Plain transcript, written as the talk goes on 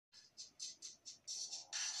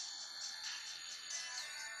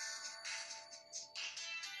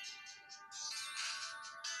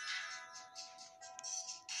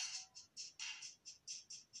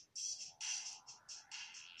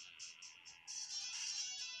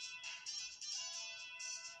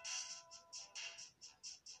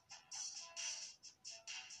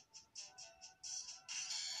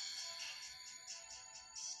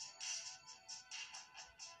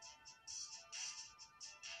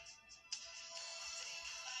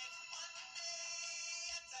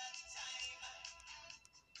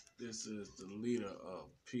This is the leader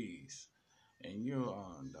of Peace, and you're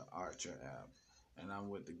on the Archer app. And I'm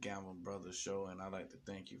with the Gamble Brothers Show, and I'd like to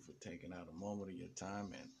thank you for taking out a moment of your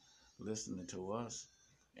time and listening to us.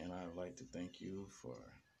 And I'd like to thank you for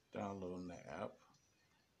downloading the app.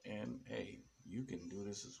 And hey, you can do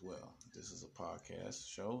this as well. This is a podcast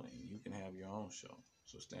show, and you can have your own show.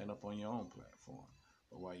 So stand up on your own platform.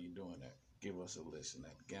 But while you're doing that, give us a listen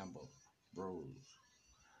at Gamble Bros.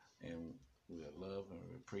 And we love and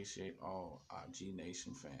we appreciate all our G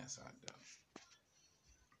Nation fans out there.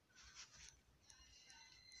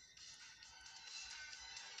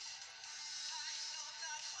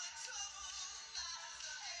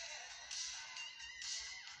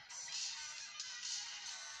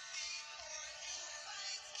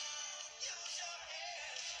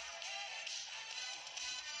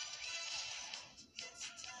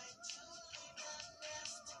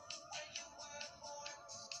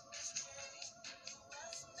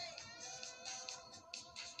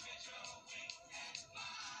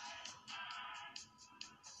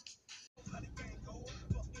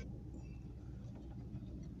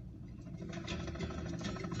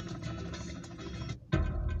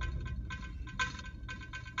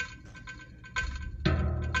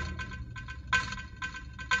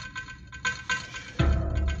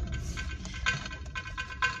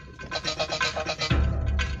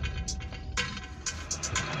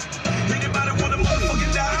 Anybody want a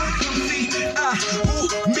motherfucking die?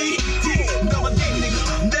 Me, D,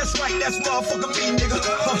 nigga. That's right, that's motherfucking me, nigga.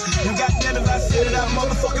 You got that if I said it, I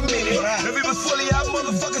motherfucking mean it. If it was fully, I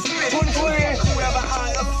motherfucking spit it. 2020. Whoever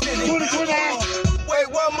I offended. 2020. Wait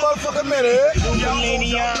one motherfucking minute. Y'all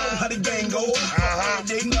know how the gang go.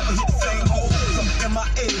 They never hit the same hole. Some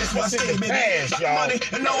MIA, that's why I stay, baby. Got money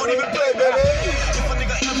and I don't even play, baby. If a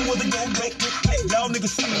nigga ever was a go, y'all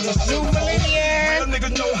niggas see me. Real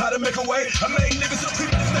niggas know how to make a way. I made niggas so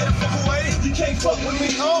people to stay the fuck away. You can't fuck with me,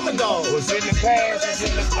 all my dogs. What's in the past is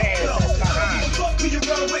in the past. That's behind. Fuck who you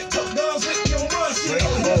run with, tough dogs with, you don't run shit.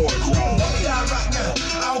 Die right now.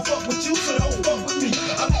 I don't fuck with you, so don't fuck with me.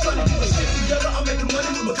 I'm trying to do a shit together. I'm making money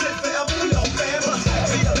with my clip forever. We don't fan.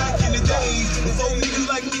 See, back in the days, before niggas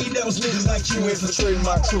like me, that was niggas like you infiltrating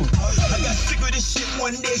my truth. I got sick of this shit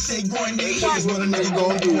one day, say one day. Here's what a nigga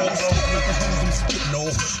gon' do.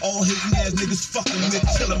 All hating ass niggas fucking with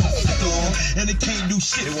till I'm sick on, and they can't do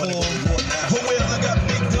shit for them. Oh well, I got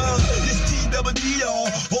big guns, this TWD on.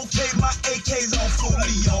 Okay, my AK's on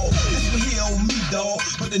fully on. This one here on me, dog.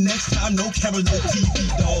 But the next time, no cameras, no TV,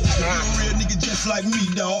 dog. You a real nigga just like me,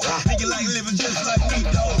 dog. Nigga like living just like me,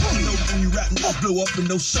 dog. You know when you rap, no blow up and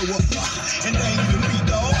no show up, and they ain't even me,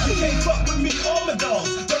 dog. You can't fuck with me, all my dogs.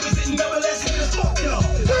 Representing double S, fuck y'all.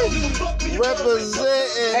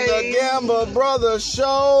 Representing the Gamble Brothers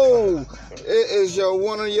Show. It is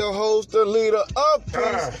one of your hosts, the leader of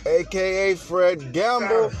Peace, aka Fred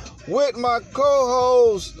Gamble, with my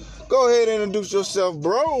co-host. Go ahead and introduce yourself,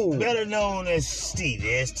 bro. Better known as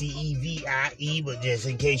Stevie, Stevie, but just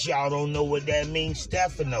in case y'all don't know what that means,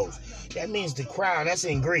 Stephanos. That means the crown. That's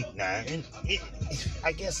in Greek now. And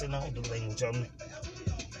I guess in all the language, I'm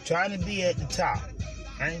trying to be at the top.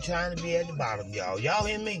 I ain't trying to be at the bottom, y'all. Y'all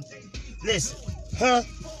hear me? Listen,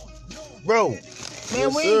 bro, man,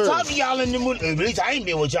 yes, we ain't talking to y'all in the millennium. At least I ain't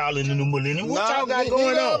been with y'all in the new millennium. What y'all got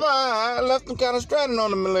going on? I left them kind of stranded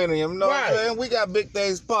on the millennium. You know what I'm saying? We got big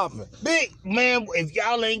things popping. Big, man, if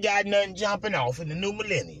y'all ain't got nothing jumping off in the new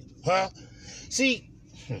millennium, See,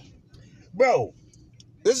 bro.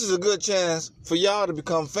 This is a good chance for y'all to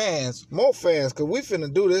become fans, more fans, because we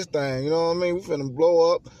finna do this thing. You know what I mean? We finna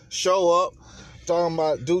blow up, show up. Talking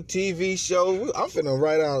about do TV shows. I'm finna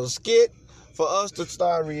write out a skit for us to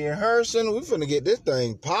start rehearsing. We finna get this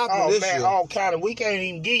thing popping this year. All kind of. We can't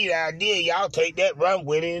even give you the idea. Y'all take that, run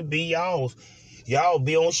with it, and be y'all's. Y'all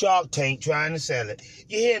be on Shark Tank trying to sell it.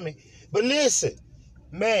 You hear me? But listen,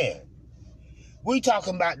 man, we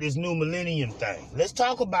talking about this new millennium thing. Let's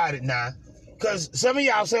talk about it now. Because some of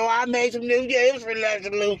y'all say, oh, I made some new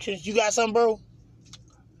resolutions. You got something,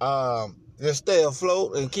 bro? Just stay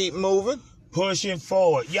afloat and keep moving. Pushing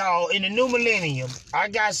forward. Y'all, in the new millennium, I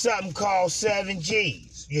got something called 7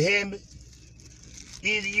 G's. You hear me?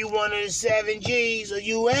 Either you one of the 7 G's or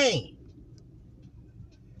you ain't.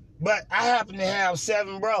 But I happen to have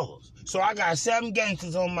 7 brothers. So I got 7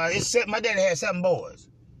 gangsters on my daddy had 7 boys.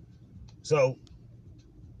 So,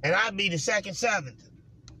 and I'd be the second 7th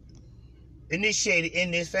initiated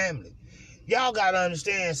in this family. Y'all gotta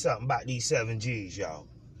understand something about these 7 G's, y'all.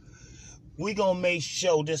 We gonna make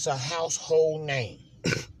sure this a household name.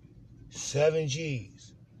 7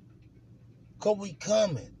 G's. Cause we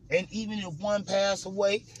coming. And even if one pass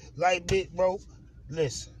away, like Big Bro,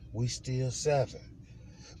 listen, we still 7.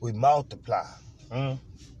 we multiply.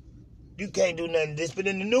 You can't do nothing this, but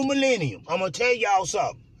in the new millennium, I'm going to tell y'all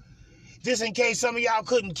something. Just in case some of y'all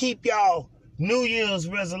couldn't keep y'all New Year's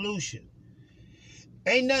resolution.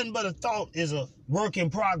 Ain't nothing but a thought is a work in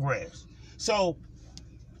progress. So,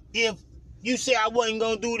 if you say I wasn't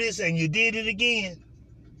going to do this and you did it again,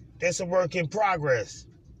 that's a work in progress.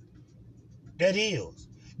 That is.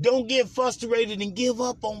 Don't get frustrated and give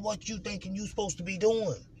up on what you thinking you supposed to be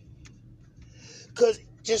doing. Because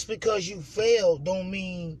just because you failed don't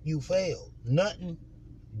mean you failed. Nothing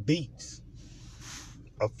beats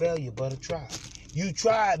a failure but a try. You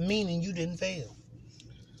tried meaning you didn't fail.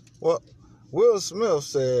 Well, Will Smith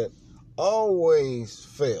said, always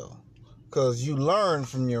fail because you learn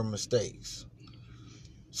from your mistakes.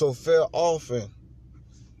 So fail often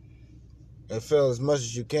and fail as much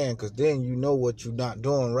as you can, because then you know what you're not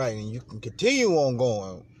doing right and you can continue on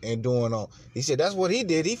going and doing on. He said that's what he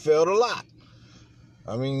did. He failed a lot.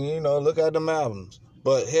 I mean, you know, look at them albums.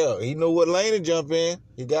 But hell, he knew what lane to jump in.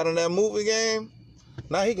 He got in that movie game.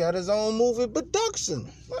 Now he got his own movie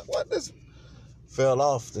production. What this? Fell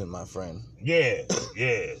often, my friend. Yeah.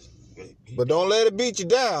 But don't let it beat you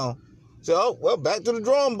down. Say, oh, well, back to the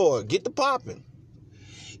drawing board. Get the popping.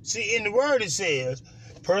 See, in the word it says,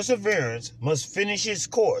 perseverance must finish its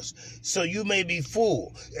course, so you may be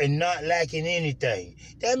full and not lacking anything.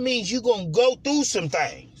 That means you're going to go through some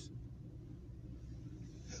things.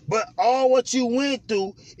 But all what you went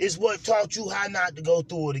through is what taught you how not to go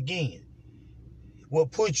through it again.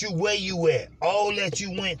 What put you where you at. All that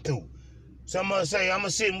you went through. Somebody say, I'm going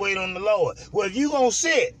to sit and wait on the Lord. Well, if you're going to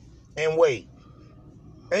sit and wait,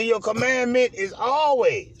 and your commandment is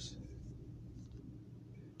always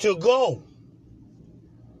to go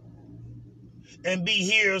and be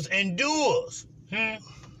hearers and doers.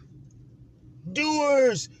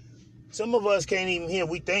 Doers. Some of us can't even hear.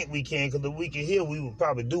 We think we can, because if we could hear, we would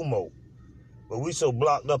probably do more. But we so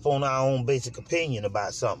blocked up on our own basic opinion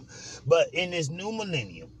about something. But in this new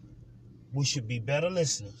millennium, we should be better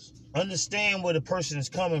listeners. Understand where the person is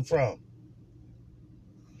coming from.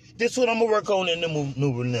 This is what I'm going to work on in the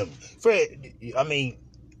new millennium. Fred, I mean,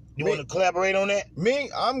 you want to collaborate on that? Me,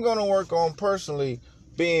 I'm going to work on personally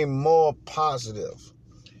being more positive.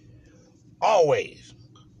 Always.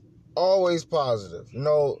 Always positive. You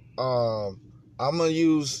know, I'm going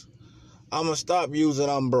to stop using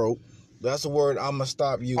I'm broke. That's a word I'm going to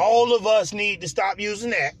stop using. All of us need to stop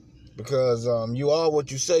using that. Because you are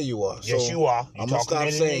what you say you are. Yes, so you are. I'm going to stop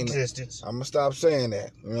saying existence. that. I'm going to stop saying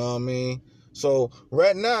that. You know what I mean? So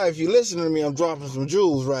right now, if you listen to me, I'm dropping some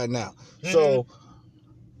jewels right now. Mm-hmm. So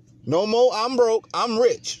no more I'm broke, I'm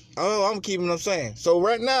rich. I'm keeping them saying. So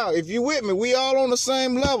right now, if you with me, we all on the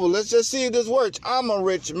same level. Let's just see if this works. I'm a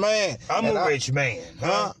rich man. I'm a rich man.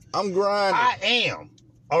 Huh? I'm grinding. I am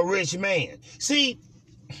a rich man. See,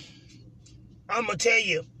 I'm going to tell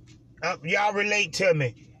you, y'all relate to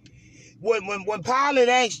me. When Pilate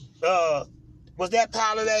asked, was that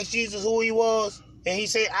Pilate asked Jesus who he was? And he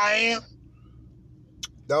said, I am?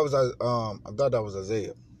 That was, I thought that was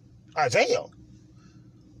Isaiah. Isaiah?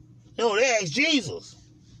 No, they asked Jesus,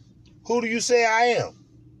 who do you say I am?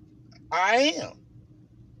 I am.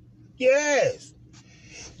 Yes.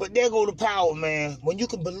 But there go the power, man. When you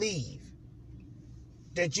can believe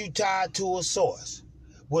that you tied to a source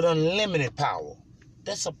with unlimited power,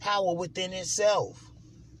 that's a power within itself.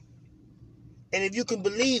 And if you can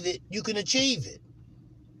believe it, you can achieve it.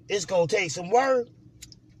 It's going to take some work.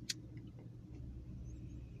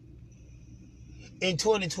 In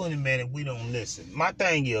 2020, man, if we don't listen. My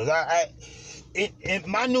thing is, in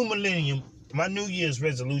my new millennium, my New Year's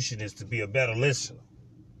resolution is to be a better listener,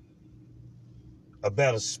 a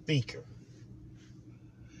better speaker,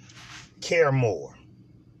 care more.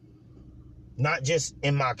 Not just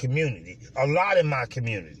in my community, a lot in my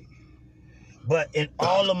community, but in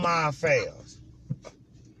all of my affairs.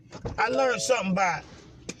 I learned something about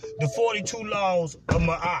the 42 laws of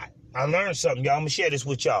Ma'at. I learned something, y'all. I'm going to share this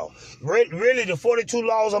with y'all. Really, the 42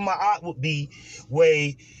 laws of Ma'at would be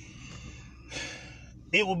where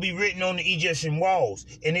it would be written on the Egyptian walls.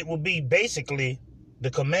 And it would be basically the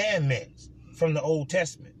commandments from the Old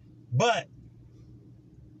Testament. But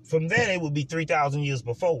from then, it would be 3,000 years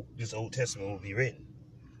before this Old Testament would be written.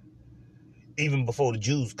 Even before the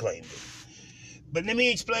Jews claimed it. But let me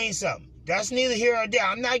explain something. That's neither here or there.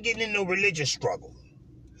 I'm not getting in no religious struggle.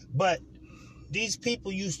 But these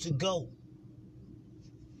people used to go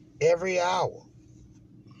every hour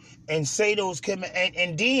and say those commands.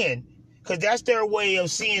 And then, because that's their way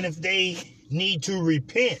of seeing if they need to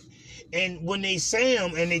repent. And when they say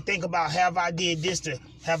them and they think about, have I did this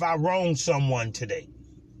have I wronged someone today?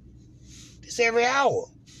 It's every hour.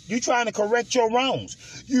 You trying to correct your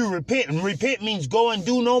wrongs. You repent, and repent means go and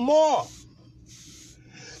do no more.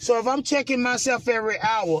 So if I'm checking myself every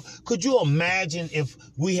hour, could you imagine if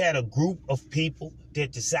we had a group of people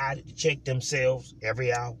that decided to check themselves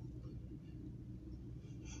every hour?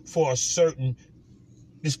 For a certain,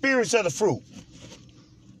 the spirits of the fruit.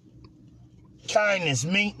 Kindness,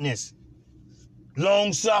 meekness,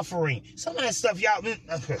 long suffering. Some of that stuff y'all,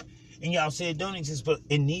 and y'all say it don't exist, but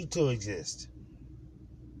it need to exist.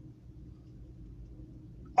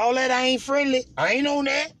 All that I ain't friendly. I ain't on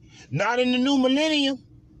that. Not in the new millennium.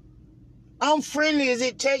 I'm friendly as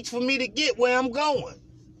it takes for me to get where I'm going.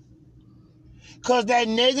 Because that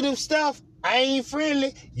negative stuff, I ain't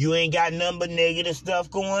friendly. You ain't got nothing but negative stuff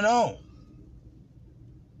going on.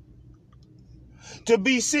 To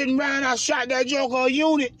be sitting around, I shot that joker a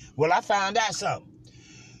unit. Well, I found out something.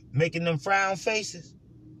 Making them frown faces.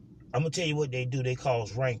 I'm going to tell you what they do. They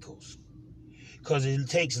cause wrinkles. Because it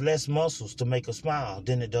takes less muscles to make a smile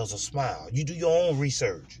than it does a smile. You do your own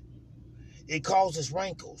research. It causes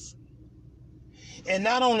wrinkles. And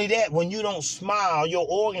not only that, when you don't smile, your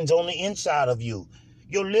organs on the inside of you,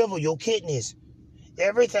 your liver, your kidneys,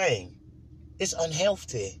 everything, it's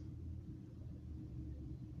unhealthy.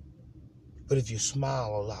 But if you smile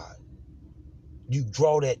a lot, you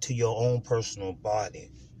draw that to your own personal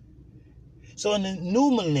body. So in the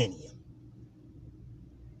new millennium,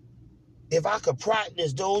 if I could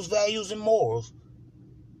practice those values and morals,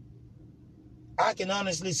 I can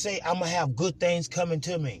honestly say I'm going to have good things coming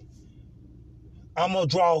to me. I'm going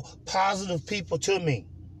to draw positive people to me.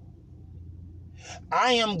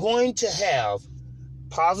 I am going to have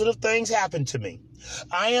positive things happen to me.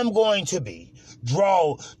 I am going to be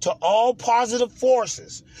drawn to all positive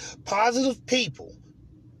forces, positive people.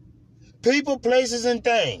 People, places, and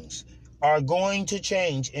things are going to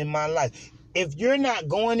change in my life. If you're not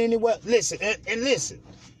going anywhere, listen, and listen.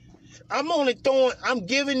 I'm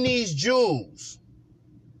giving these jewels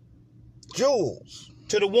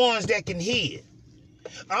to the ones that can hear.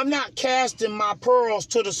 I'm not casting my pearls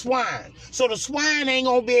to the swine. So the swine ain't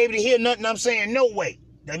gonna be able to hear nothing I'm saying. No way.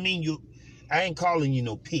 That mean I ain't calling you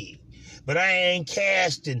no pig. But I ain't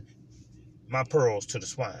casting my pearls to the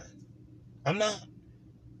swine. I'm not.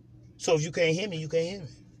 So if you can't hear me, you can't hear me.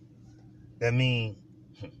 That mean,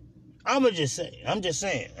 I'm just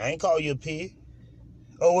saying. I ain't call you a pig.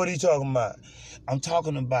 Oh, what are you talking about? I'm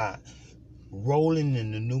talking about rolling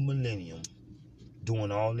in the new millennium,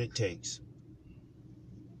 doing all it takes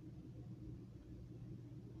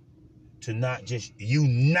to not just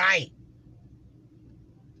unite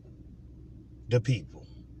the people,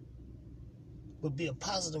 but be a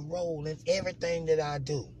positive role in everything that I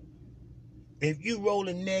do. If you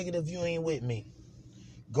rolling negative, you ain't with me.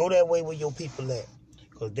 Go that way where your people at,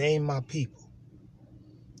 because they ain't my people.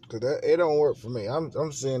 Because it don't work for me.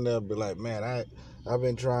 I'm sitting there be like, man, I've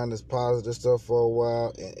been trying this positive stuff for a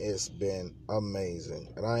while, and it's been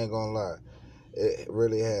amazing. And I ain't gonna lie, it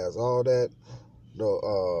really has. All that,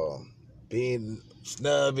 being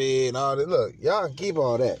snubby and all that. Look, y'all can keep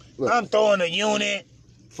all that. Look, I'm throwing a unit.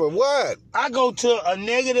 For what? I go to a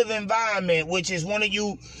negative environment, which is one of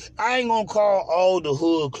you. I ain't gonna call all the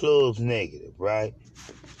hood clubs negative, right?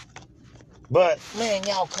 But, man,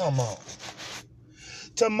 y'all come on.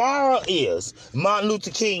 Tomorrow is Martin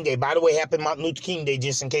Luther King Day. By the way, happy Martin Luther King Day,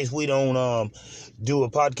 just in case we don't do a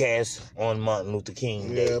podcast on Martin Luther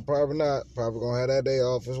King Day. Yeah, probably not. Probably gonna have that day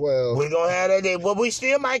off as well. We're gonna have that day. But we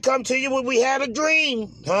still might come to you when we had a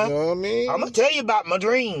dream. Huh? You know what I mean? I'm gonna tell you about my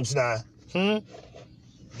dreams now.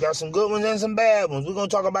 Got some good ones and some bad ones. We're gonna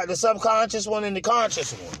talk about the subconscious one and the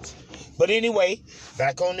conscious ones. But anyway,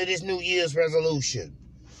 back on to this New Year's resolution.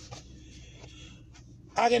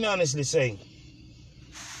 I can honestly say,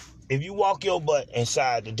 if you walk your butt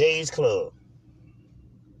inside the Days Club.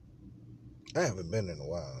 I haven't been in a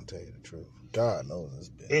while, I'll tell you the truth. God knows it's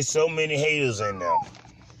been. There's so many haters in there.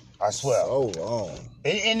 I swear. So long.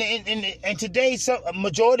 And today, a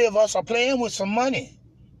majority of us are playing with some money.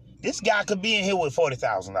 This guy could be in here with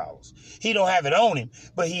 $40,000. He don't have it on him,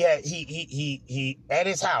 but he at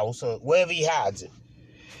his house or wherever he hides it.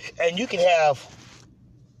 And you can have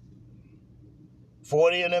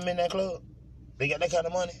 40 of them in that club. They got that kind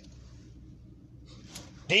of money.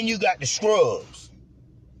 Then you got the scrubs.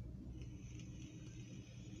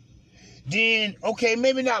 Then, okay,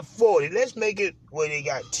 maybe not 40. Let's make it where they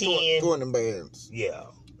got 10. 20 bands. Yeah.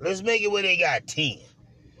 Let's make it where they got 10.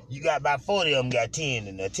 You got about 40 of them got 10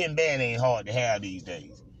 in there. 10 band ain't hard to have these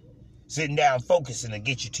days. Sitting down focusing to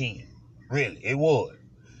get you 10. Really, it would.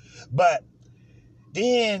 But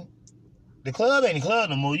then the club ain't a club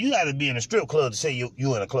no more. You got to be in a strip club to say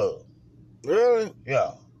you in a club. Really?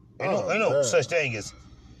 Yeah. Ain't no such thing as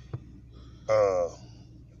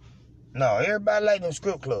no, everybody like them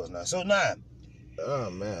strip clubs now. So now,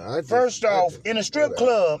 oh man, first off, in a strip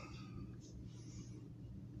club,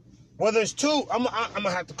 whether it's two, I'm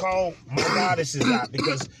gonna have to call my goddesses out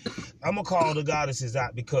because I'm gonna call the goddesses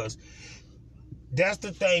out because that's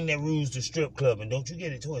the thing that rules the strip club. And don't you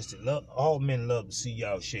get it twisted. All men love to see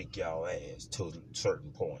y'all shake y'all ass to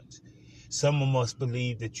certain points. Some of us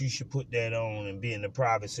believe that you should put that on and be in the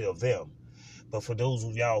privacy of them. But for those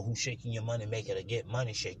of y'all who shaking your money, make it to get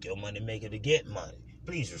money, shake your money, make it to get money.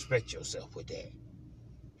 Please respect yourself with that.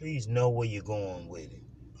 Please know where you're going with it.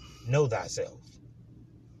 Know thyself.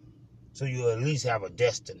 So you at least have a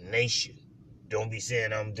destination. Don't be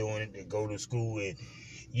saying I'm doing it to go to school and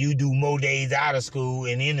you do more days out of school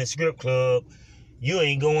and in the strip club, you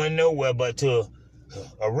ain't going nowhere but to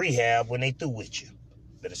a rehab when they through with you.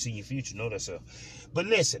 Better see your future, know that, sir. But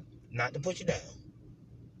listen, not to put you down.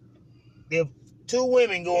 If two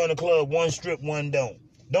women go in the club, one strip, one don't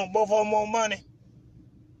both of them want money?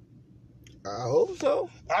 I hope so.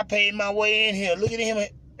 I paid my way in here. Look at him.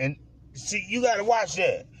 And see, you got to watch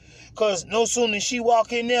that. Because no sooner as she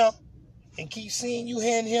walk in there and keep seeing you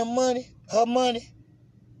hand him money, her money,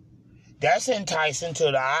 that's enticing to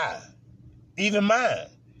the eye. Even mine.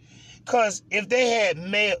 Because if they had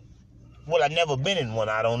male, well, I've never been in one,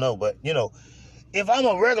 I don't know. But, you know, if I'm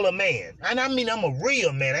a regular man, and I mean I'm a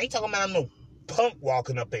real man, I ain't talking about I'm no punk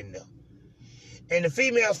walking up in there. And the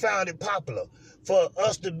females found it popular for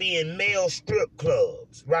us to be in male strip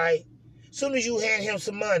clubs, right? As soon as you hand him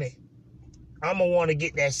some money, I'm going to want to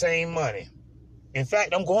get that same money. In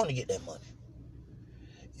fact, I'm going to get that money.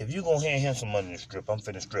 If you going to hand him some money to strip, I'm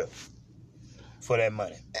finna strip for that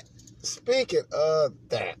money. Speaking of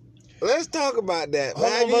that, let's talk about that.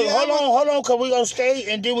 Hold on, because we're going to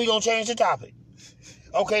stay and then we're going to change the topic.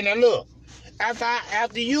 Okay, now look.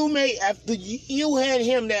 After you hand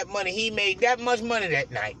him that money, he made that much money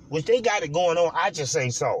that night, which they got it going on. I just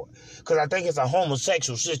ain't saw it. Because I think it's a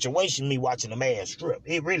homosexual situation, me watching a man strip.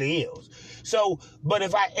 It really is. So, but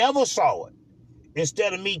if I ever saw it,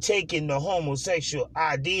 instead of me taking the homosexual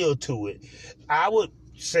ideal to it, I would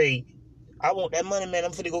say, I want that money, man.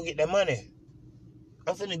 I'm finna go get that money.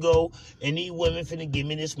 I'm finna go, and these women finna give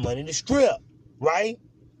me this money to strip, right?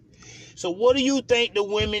 So what do you think the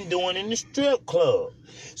women doing in the strip club?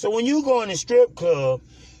 So when you go in the strip club,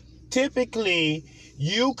 typically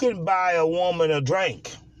you can buy a woman a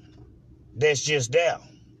drink that's just there.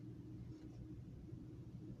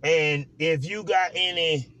 And if you got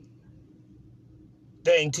anything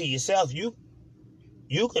to yourself, you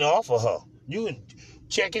can offer her. You can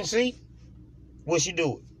check and see what she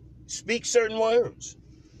doing. Speak certain words,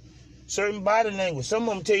 certain body language. Some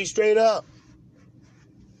of them tell you straight up,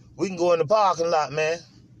 we can go in the parking lot, man.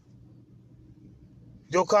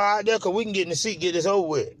 Your car out there, because we can get in the seat, get this over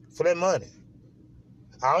with for that money.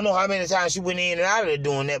 I don't know how many times she went in and out of there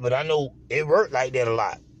doing that, but I know it worked like that a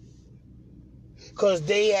lot. Because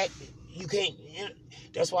you can't,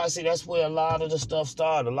 that's why I say that's where a lot of the stuff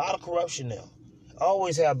started. A lot of corruption now.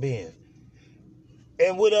 Always have been.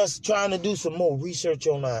 And with us trying to do some more research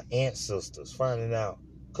on our ancestors, finding out.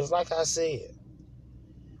 Because like I said,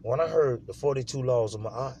 when I heard the 42 laws of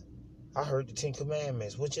Ma'at, I heard the 10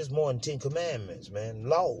 commandments, which is more than 10 commandments, man,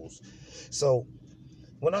 laws. So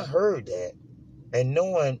when I heard that, and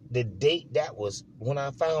knowing the date that was, when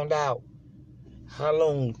I found out how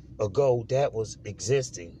long ago that was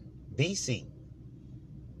existing, BC,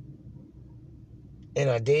 and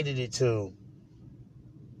I dated it to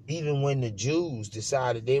even when the Jews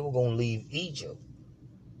decided they were going to leave Egypt,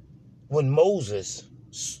 when Moses,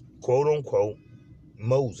 quote unquote,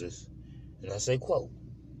 Moses, and I say quote,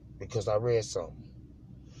 because I read something,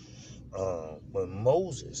 when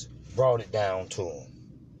Moses brought it down to him,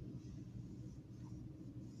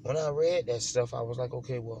 when I read that stuff, I was like,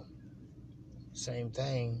 okay, well, same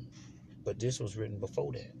thing, but this was written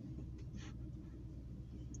before that.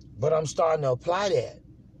 But I'm starting to apply that.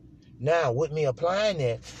 Now, with me applying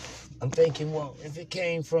that, I'm thinking, well, if it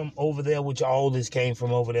came from over there, which all this came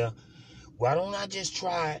from over there, why don't I just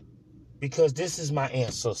try it? Because this is my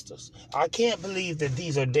ancestors. I can't believe that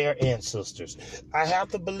these are their ancestors. I have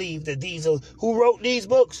to believe that these are, who wrote these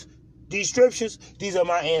books, these scriptures, these are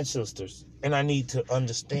my ancestors. And I need to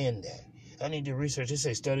understand that. I need to research. It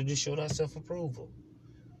say, study to show thyself approval.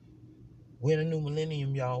 We're in a new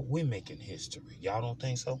millennium, y'all. We're making history. Y'all don't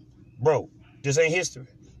think so? Bro, this ain't history.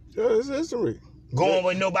 Yeah, it's history. Going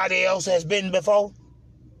where nobody else has been before?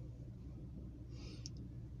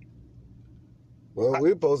 Well, we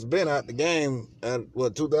supposed to been out the game at,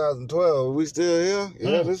 2012. We still here?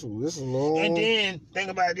 Yeah, this is long. And then, think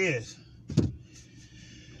about this.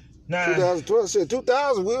 Nah. 2012, shit,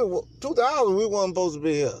 2000, we wasn't supposed to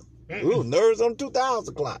be here. We were nerds on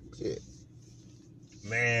 2000 clock. Shit.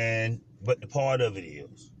 Man, but the part of it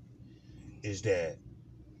is that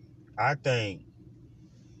I think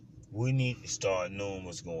we need to start knowing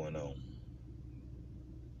what's going on.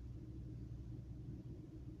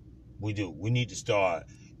 We do. We need to start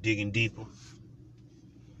digging deeper,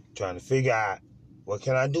 trying to figure out what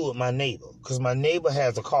can I do with my neighbor, because my neighbor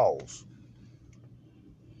has a cause.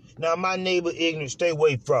 Now, my neighbor ignorant, stay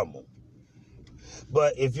away from him.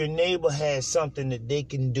 But if your neighbor has something that they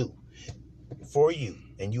can do for you,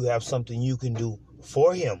 and you have something you can do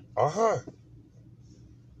for him or her,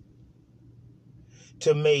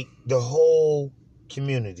 to make the whole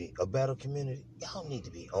community a better community, y'all need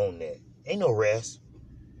to be on that. Ain't no rest.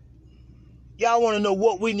 Y'all want to know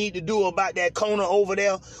what we need to do about that corner over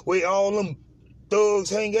there where all them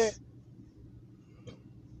thugs hang at?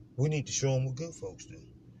 We need to show them what good folks do.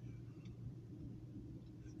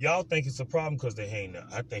 Y'all think it's a problem because they hang there.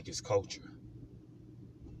 I think it's culture.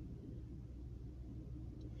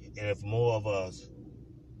 And if more of us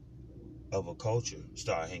of a culture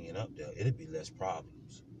start hanging up there, it'll be less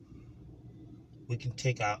problems. We can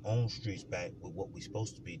take our own streets back with what we're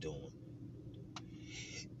supposed to be doing.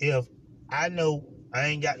 If I know I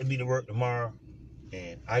ain't got to be to work tomorrow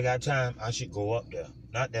and I got time, I should go up there.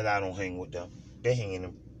 Not that I don't hang with them. They're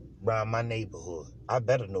hanging around my neighborhood. I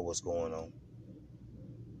better know what's going on.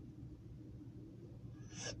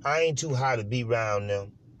 I ain't too high to be around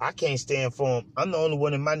them. I can't stand for them. I'm the only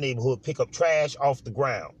one in my neighborhood pick up trash off the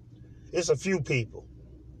ground. It's a few people.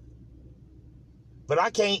 But I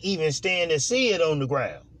can't even stand to see it on the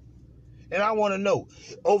ground. And I want to know,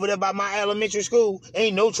 over there by my elementary school,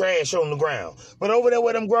 ain't no trash on the ground. But over there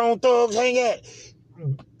where them grown thugs hang at,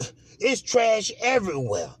 it's trash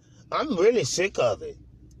everywhere. I'm really sick of it.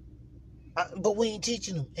 But we ain't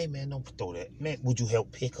teaching them. Hey, man, don't throw that. Man, would you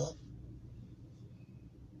help pick up?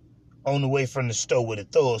 On the way from the store where the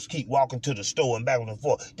thugs keep walking to the store and back and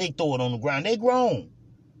forth, they throw it on the ground. They grown.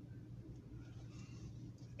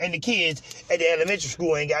 And the kids at the elementary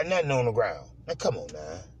school ain't got nothing on the ground. Now, come on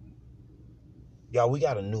now. Y'all, we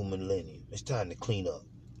got a new millennium. It's time to clean up.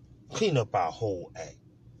 Clean up our whole act.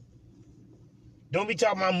 Don't be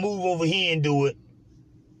talking about move over here and do it.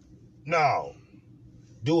 No.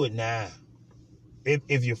 Do it now.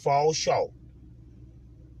 If you fall short.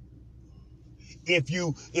 If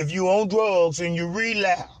you on drugs and you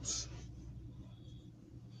relapse.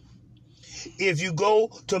 If you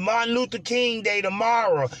go to Martin Luther King Day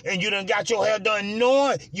tomorrow and you done got your hair done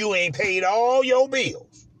knowing you ain't paid all your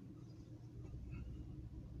bills.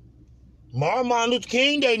 Martin Luther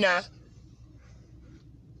King Day now.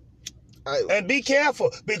 And be careful,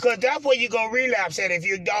 because that's where you're going to relapse at if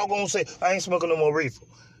you're doggone say, I ain't smoking no more reefer.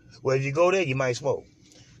 Well, if you go there, you might smoke.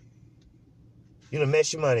 You done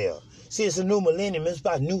mess your money up. See, it's a new millennium. It's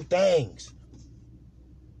about new things.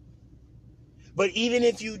 But even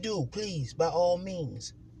if you do, please, by all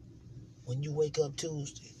means, when you wake up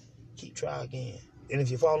Tuesday, try again. And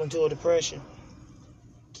if you fall into a depression,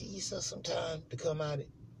 give yourself some time to come out of it.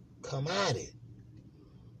 Come at it.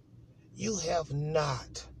 You have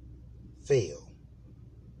not failed.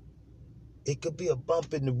 It could be a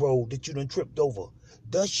bump in the road that you done tripped over.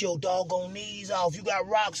 Dust your doggone knees off. You got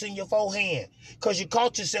rocks in your forehand because you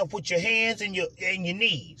caught yourself with your hands and your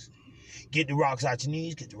knees. Get the rocks out your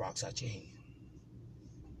knees. Get the rocks out your hand.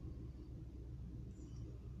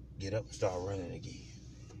 Get up and start running again.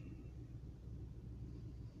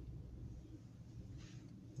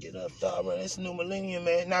 Get up, start running. It's a new millennium,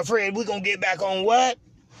 man. Now, Fred, we gonna get back on what?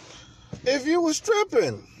 If you was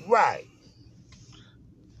stripping. Right.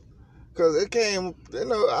 Because it came,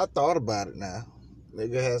 I thought about it now.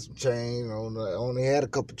 Nigga had some change. Only had a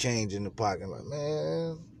couple change in the pocket. Like,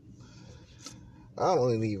 man, I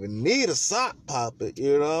don't even need a sock poppet,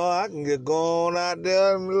 I can get going out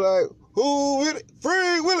there and be like, who with it?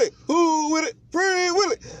 Free Willie. Who with it? Free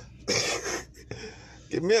Willie.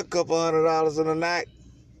 Give me a couple $100 in a night.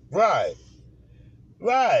 Right.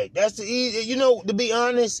 That's the easy. To be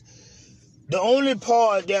honest, the only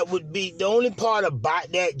part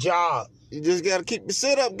about that job. You just got to keep your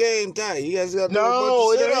sit-up game tight. You guys got to do a bunch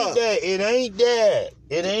No, of it sit-ups.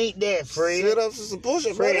 It ain't that, Fred. Sit-ups and some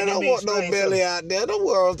push-ups. Fred, Man, they let don't me want no explain belly something. out there. The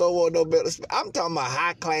world don't want no belly. I'm talking about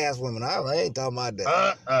high-class women. I ain't talking about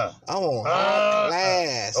that. I want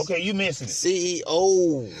high-class. Okay, you missing it.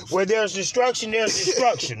 CEOs. Where there's destruction,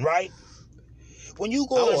 right? When you I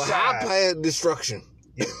go want inside, high-class destruction.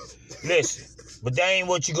 listen, but that ain't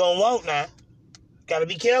what you gonna want now. Gotta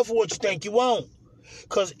be careful what you think you want,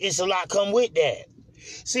 cause it's a lot come with that.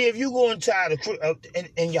 See, if you go inside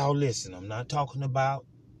and y'all listen, I'm not talking about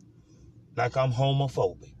like I'm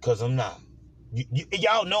homophobic, because I'm not.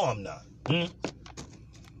 Y'all know I'm not.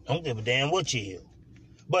 Don't give a damn what you is.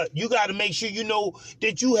 But you got to make sure you know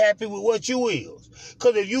that you happy with what you is.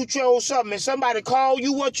 Because if you chose something and somebody call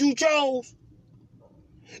you what you chose,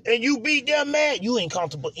 and you beat them mad, you ain't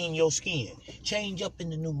comfortable in your skin. Change up in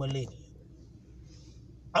the new millennium.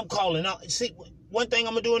 I'm calling out. See, one thing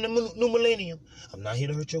I'm going to do in the new millennium, I'm not here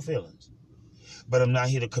to hurt your feelings. But I'm not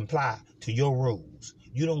here to comply to your rules.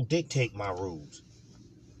 You don't dictate my rules.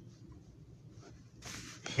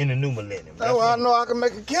 In the new millennium. That's why I know I can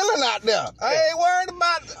make a killing out there. I ain't worried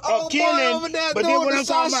about old boy over there but doing the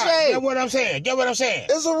sauce shade. That's what I'm saying. Get what I'm saying.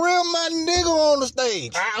 It's a real mad nigga on the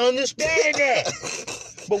stage. I understand that.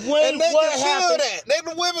 But when and they what can happened? feel that.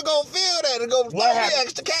 The women gonna feel that and go throw me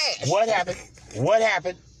extra cash. What happened? What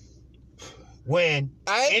happened when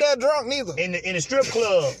I ain't that drunk neither. In the strip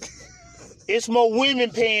club, it's more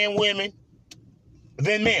women paying women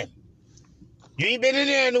than men. You ain't been in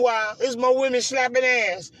there in a while. There's more women slapping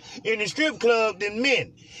ass in the strip club than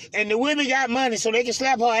men. And the women got money so they can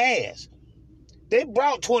slap her ass. They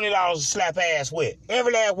brought $20 to slap ass with.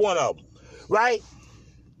 Every last one of them. Right?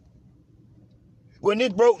 When this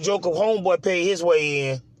broke joke of homeboy paid his way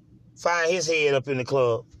in, find his head up in the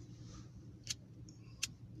club,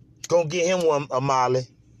 gonna get him one, a molly,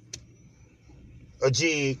 a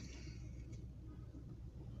jig.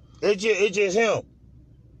 It's just him.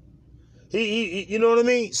 He, you know what I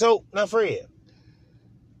mean? So, now Fred.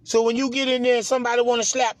 So when you get in there and somebody want to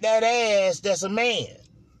slap that ass, that's a man.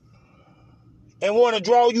 And want to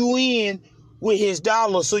draw you in with his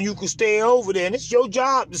dollar so you can stay over there. And it's your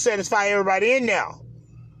job to satisfy everybody in there.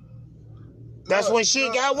 That's when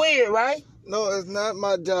shit got weird, right? No, it's not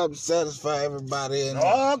my job to satisfy everybody in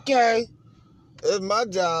there. Okay. It's my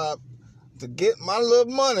job to get my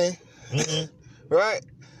little money. Right?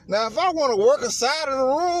 Now, if I want to work a side of the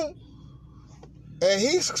room, and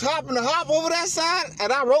he's hopping to hop over that side,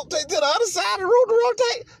 and I rotate to the other side of the room to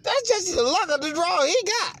rotate, that's just the luck of the draw he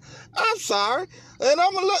got. I'm sorry. And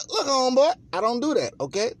I'm going to look on, but I don't do that,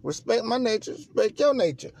 okay? Respect my nature, respect your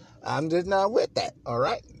nature. I'm just not with that, all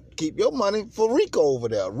right? Keep your money for Rico over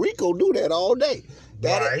there. Rico do that all day.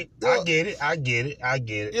 Right. I get it.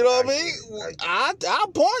 You know what I mean?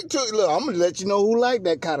 I'll point to it. Look, I'm going to let you know who like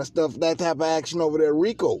that kind of stuff, that type of action over there,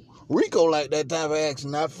 Rico. Rico like that type of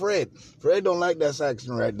action, not Fred. Fred don't like that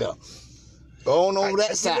action right there. Go on over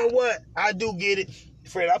that side. You know what? I do get it.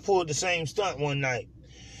 Fred, I pulled the same stunt one night.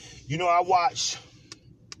 You know, I watched,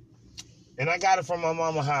 and I got it from my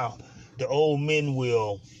mama how the old men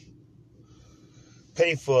will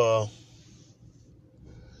pay for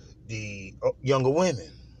the younger women.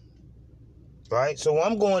 Right? So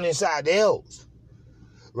I'm going inside the house.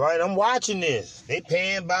 Right? I'm watching this. They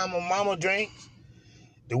paying by my mama drinks.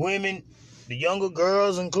 The women, the younger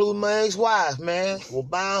girls, including my ex-wife, man, were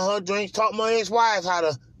buying her drinks, taught my ex-wife how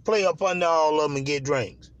to play up under all of them and get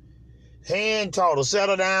drinks. Hand taught her,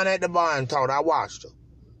 settle down at the bar and taught her. I watched her.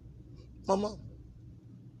 My mama.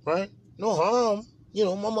 Right? No harm. You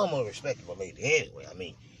know, my mama a respectable lady anyway. I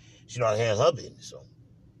mean, she know how to handle her business, so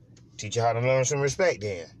teach her how to learn some respect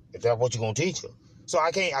then, if that's what you're going to teach her. So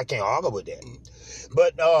I can't argue with that.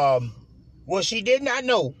 But what she did not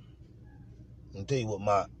know, I'll tell you what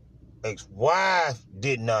my ex-wife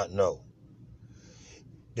did not know.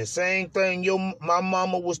 The same thing my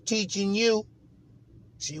mama was teaching you,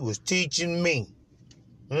 she was teaching me.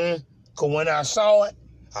 Because when I saw it,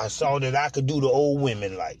 I saw that I could do the old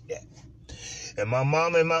women like that. And my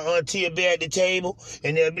mama and my auntie would be at the table,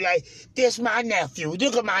 and they'll be like, "This my nephew.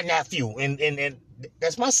 Look at my nephew. And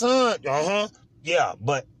that's my son." Yeah,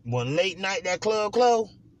 but when late night that club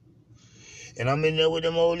closed, and I'm in there with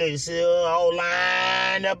them old ladies, all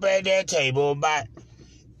lined up at that table, about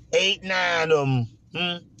 8, 9 of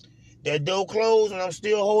them. That door closed, and I'm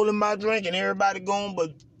still holding my drink, and everybody gone,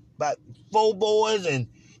 but about 4 boys, and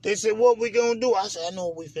they said, "What we gonna do?" I said, "I know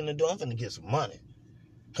what we finna do. I'm finna get some money."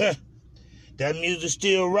 That music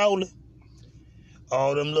still rolling.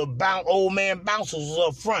 All them little old man bouncers was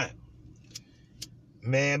up front.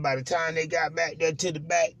 Man, by the time they got back there to the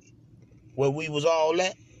back, where we was all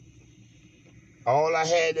at, all I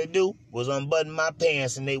had to do was unbutton my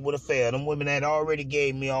pants and they would have failed. Them women had already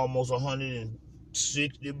gave me almost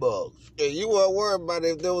 $160. Yeah, you weren't worried about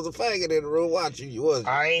if there was a faggot in the room watching you, was you?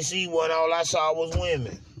 I ain't see one. All I saw was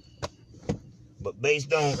women. But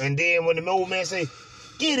based on, and then when the old man say,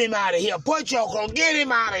 "Get him out of here. Put your clothes. Get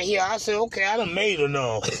him out of here." I said, "Okay, I done made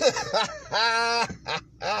enough."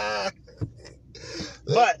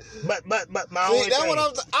 but my See, only that's thing,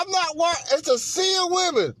 what I'm not worried. It's a sea of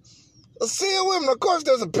women. A sea of women. Of course,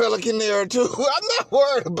 there's a pelican there too. I'm not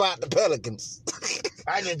worried about the pelicans.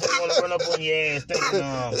 I just don't want to run up on your ass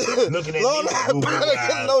thinking, looking at Lord, me. I'm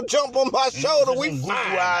getting no jump on my shoulder. We Google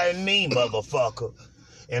fine. eyeing me, motherfucker.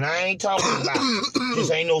 And I ain't talking about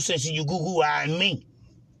just ain't no sense in you Google eyeing me.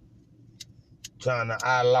 Trying to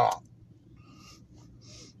eye lock.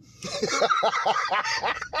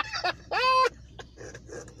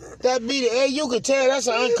 That be the hey, you can tell that's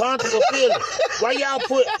an uncomfortable feeling.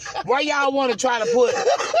 Why y'all want to try to put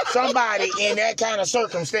somebody in that kind of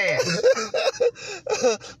circumstance?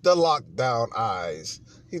 The lockdown eyes.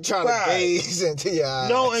 He trying to gaze into your eyes.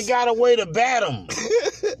 No, and got a way to bat them.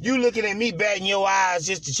 You looking at me batting your eyes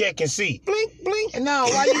just to check and see. Blink, blink. And no,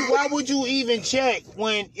 why would you even check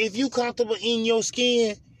when if you comfortable in your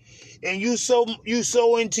skin and you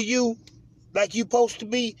so into you like you supposed to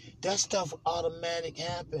be, that stuff automatic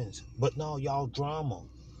happens. But no, y'all drama.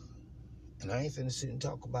 And I ain't finna sit and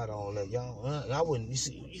talk about all that, y'all. I wouldn't. You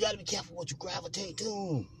see, you gotta be careful what you gravitate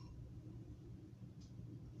to.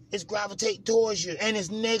 It's gravitate towards you, and it's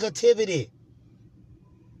negativity.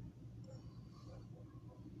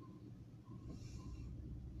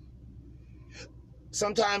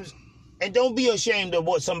 Sometimes, and don't be ashamed of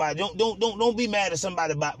what somebody. Don't be mad at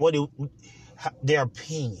somebody about their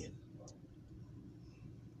opinion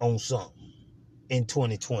on something in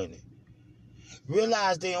 2020.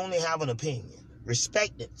 Realize they only have an opinion.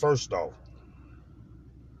 Respect it first off.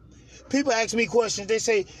 People ask me questions. They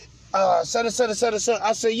say, I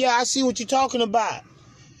say, yeah, I see what you're talking about.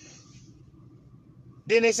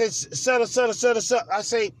 Then they say, I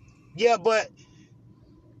say, yeah, but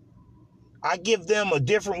I give them a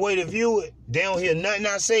different way to view it. They don't hear nothing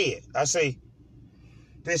I say it.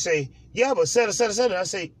 They say, yeah, but I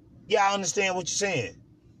say, yeah, I understand what you're saying.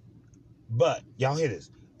 But, y'all hear this.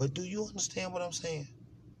 But do you understand what I'm saying?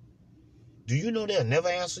 Do you know they'll never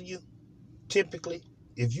answer you? Typically,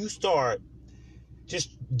 if you start,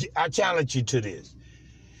 I challenge you to this.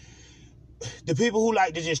 The people who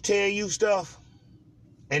like to just tell you stuff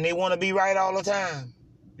and they want to be right all the time,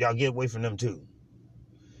 y'all get away from them too.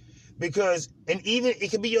 Because, and even it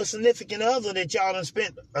could be your significant other that y'all done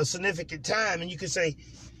spent a significant time, and you could say,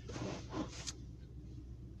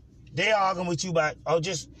 they're arguing with you about,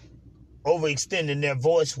 just overextending their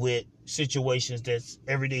voice with situations that's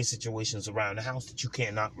everyday situations around the house that you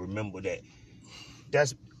cannot remember that.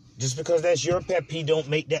 That's just because that's your pet peeve don't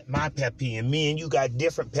make that my pet peeve. And me and you got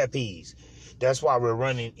different pet peeves. That's why we're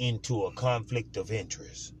running into a conflict of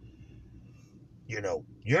interest. You know,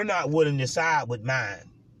 you're not willing to side with mine.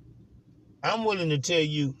 I'm willing to tell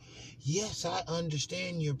you, yes, I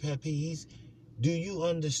understand your pet peeves. Do you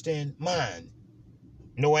understand mine?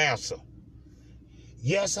 No answer.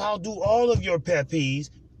 Yes, I'll do all of your pet peeves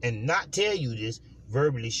and not tell you this,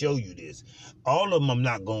 verbally show you this. All of them I'm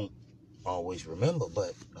not going to always remember,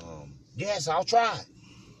 but yes, I'll try.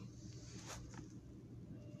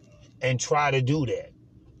 And try to do that.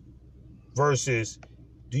 Versus,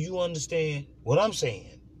 do you understand what I'm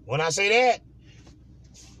saying? When I say that,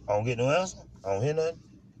 I don't get no answer. I don't hear nothing.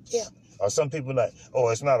 Yeah. Or some people like, oh,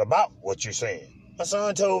 it's not about what you're saying. My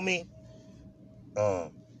son told me,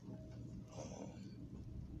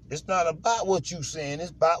 it's not about what you're saying.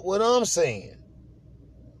 It's about what I'm saying.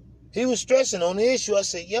 He was stressing on the issue. I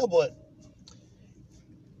said, yeah, but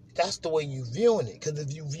that's the way you viewing it. Because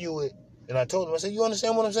if you view it, and I told him, I said, you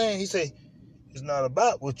understand what I'm saying? He said, it's not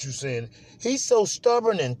about what you're saying. He's so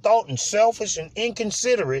stubborn and thought and selfish and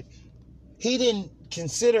inconsiderate. He didn't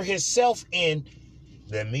consider himself in,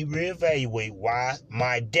 let me reevaluate why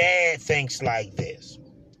my dad thinks like this.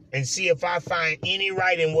 And see if I find any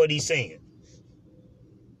right in what he's saying.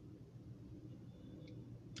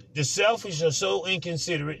 The selfish are so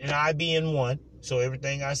inconsiderate, and I being one, so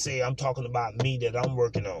everything I say, I'm talking about me that I'm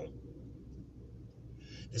working on.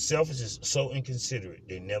 The selfish is so inconsiderate,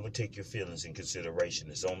 they never take your feelings in consideration.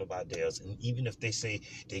 It's only about theirs. And even if they say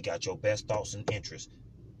they got your best thoughts and interests,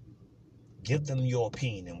 give them your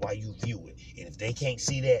opinion and why you view it. And if they can't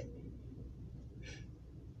see that,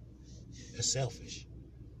 it's selfish.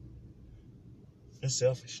 It's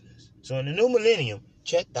selfishness. So in the new millennium,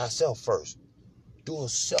 check thyself first. Do a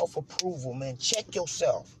self-approval, man. Check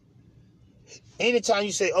yourself. Anytime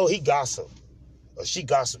you say, oh, he gossip or she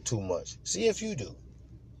gossip too much, see if you do.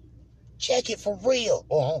 Check it for real.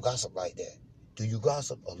 Oh, I don't gossip like that. Do you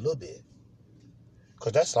gossip a little bit?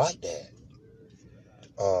 Because that's like that.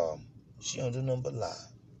 She don't do nothing but lie.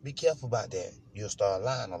 Be careful about that. You'll start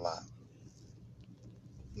lying a lot.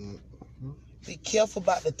 Be careful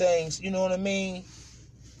about the things, you know what I mean?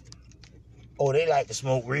 Oh, they like to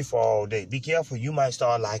smoke reefer all day. Be careful, you might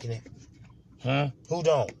start liking it. Who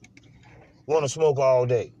don't? Want to smoke all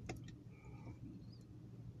day?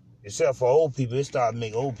 Except for old people, it started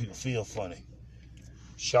making old people feel funny.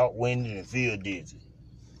 Short-winded and feel dizzy.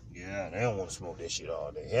 Yeah, they don't want to smoke that shit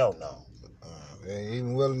all day. Hell no.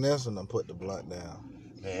 Even Willie Nelson done put the blunt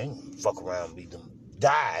down. Man, fuck around and be them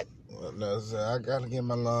died. Well, no, so I gotta give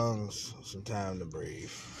my lungs some time to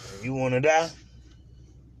breathe. You want to die?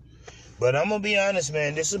 But I'm going to be honest,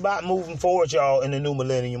 man. This is about moving forward, y'all, in the new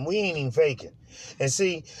millennium. We ain't even faking. And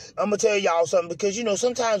see, I'm going to tell y'all something because, you know,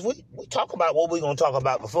 sometimes we talk about what we're going to talk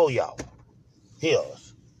about before y'all hear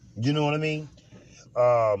us. You know what I mean?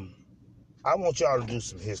 I want y'all to do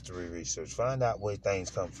some history research. Find out where things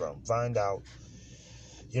come from. Find out,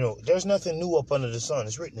 you know, there's nothing new up under the sun.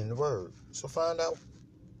 It's written in the Word. So find out,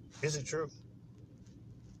 is it true?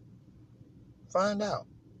 Find out.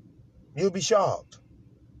 You'll be shocked.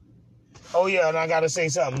 Oh, yeah, and I got to say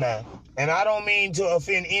something now. And I don't mean to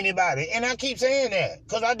offend anybody. And I keep saying that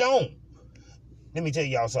because I don't. Let me tell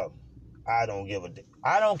y'all something. I don't give a damn.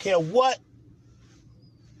 I don't care what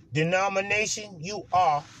denomination you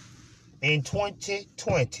are in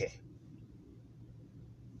 2020.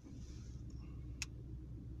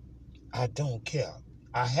 I don't care.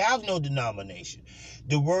 I have no denomination.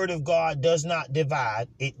 The word of God does not divide.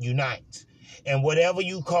 It unites. And whatever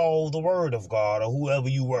you call the word of God or whoever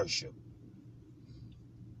you worship.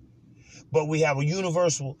 But we have a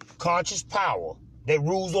universal conscious power that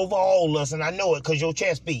rules over all us. And I know it because your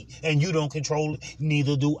chest beat and you don't control it.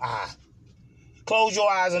 Neither do I. Close your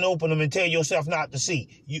eyes and open them and tell yourself not to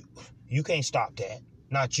see. You can't stop that.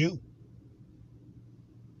 Not you.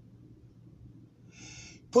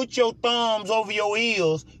 Put your thumbs over your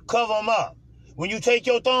ears. Cover them up. When you take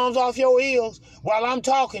your thumbs off your ears, while I'm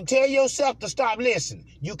talking, tell yourself to stop listening.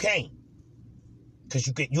 You can't. Because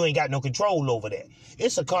you ain't got no control over that.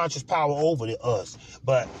 It's a conscious power over us.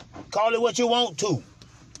 But call it what you want to.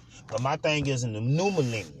 But my thing is, in the new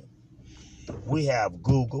millennium, we have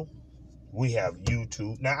Google. We have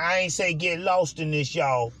YouTube. Now, I ain't say get lost in this,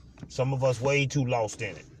 y'all. Some of us way too lost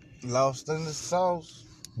in it. Lost in the sauce.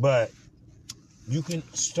 But you can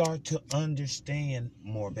start to understand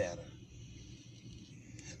more better.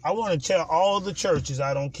 I want to tell all the churches,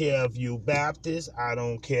 I don't care if you Baptist, I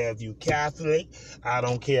don't care if you Catholic, I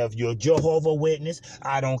don't care if you're Jehovah's Witness,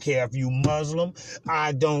 I don't care if you Muslim,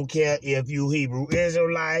 I don't care if you Hebrew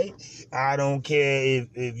Israelite, I don't care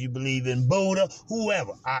if you believe in Buddha,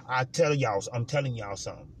 whoever. I'm telling y'all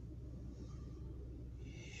something.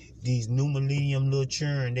 These new millennium little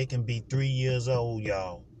children, they can be 3 years old,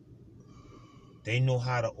 y'all. They know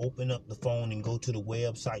how to open up the phone and go to the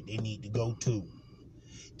website they need to go to.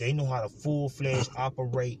 They know how to full-fledged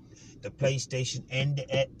operate the PlayStation and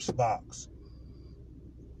the Xbox.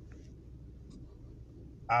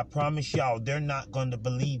 I promise y'all, they're not going to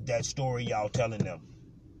believe that story y'all telling them.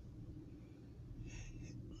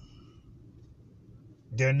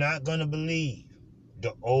 They're not going to believe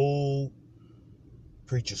the old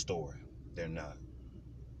preacher story. They're not.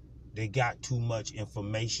 They got too much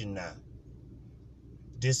information now.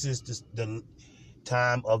 This is the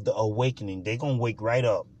time of the awakening. They're going to wake right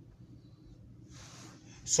up.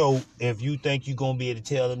 So if you think you're going to be able to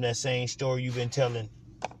tell them that same story you've been telling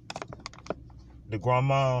the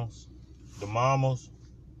grandmas, the mamas,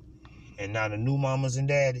 and now the new mamas and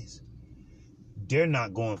daddies, they're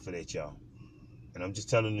not going for that, y'all. And I'm just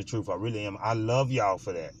telling the truth. I really am. I love y'all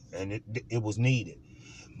for that. And it was needed.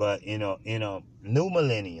 But in a new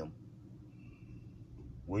millennium,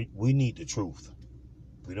 we need the truth.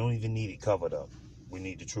 We don't even need it covered up. We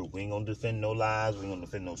need the truth. We ain't going to defend no lies. We ain't going to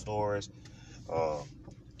defend no stories.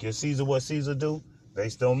 Give Caesar what Caesar do.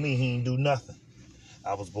 Based on me, he ain't do nothing.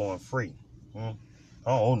 I was born free. I don't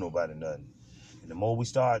owe nobody nothing. And the more we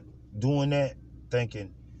start doing that,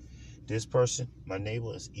 thinking, this person, my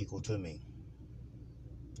neighbor, is equal to me.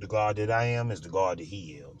 The God that I am is the God that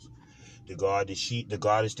he is. The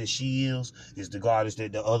goddess that she is the goddess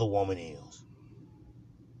that the other woman is.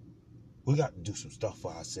 We got to do some stuff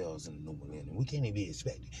for ourselves in the new millennium. We can't even be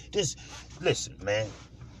expected. Listen, man.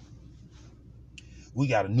 We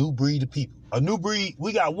got a new breed of people. A new breed.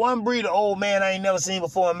 We got one breed of old man I ain't never seen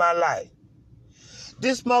before in my life.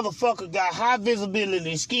 This motherfucker got high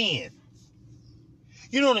visibility skin.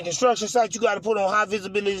 You know, on the construction site, you got to put on high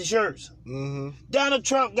visibility shirts. Mm-hmm. Donald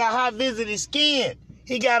Trump got high visibility skin.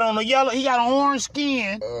 He got on he got an orange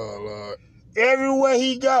skin. Oh, Lord. Everywhere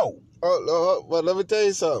he go. Oh, Lord. But let me tell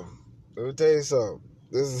you something. This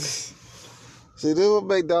is what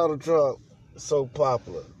make Donald Trump so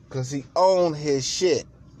popular. Because he owned his shit.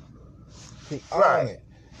 He owned it.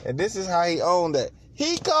 And this is how he owned that.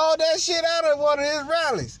 He called that shit out at one of his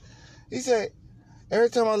rallies. He said, every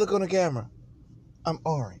time I look on the camera, I'm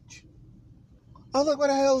orange. Oh, look, what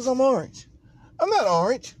the hell is I'm orange? I'm not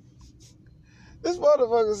orange. This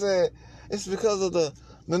motherfucker said it's because of the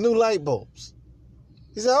the new light bulbs.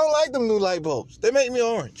 He said, I don't like them new light bulbs. They make me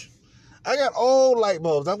orange. I got old light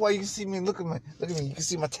bulbs. That's why you can see me. Look at me. You can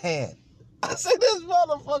see my tan. I said, this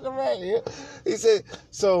motherfucker right here. He said,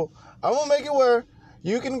 so I'm gonna make it where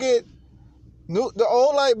you can get the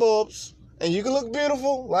old light bulbs and you can look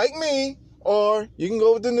beautiful like me, or you can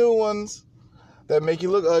go with the new ones that make you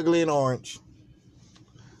look ugly and orange.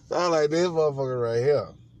 So I'm like, this motherfucker right here.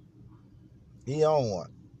 He on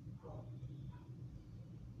one.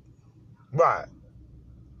 Right.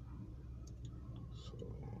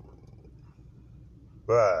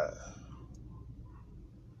 Right.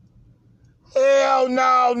 Hell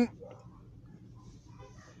no.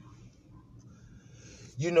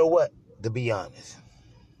 You know what? To be honest.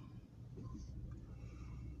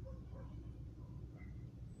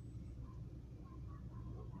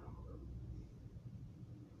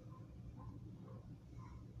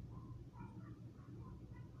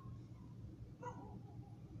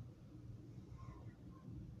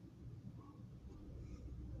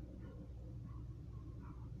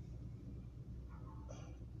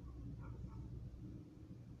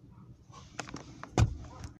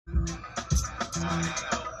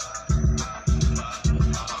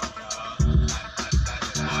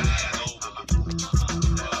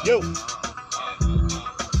 Yo.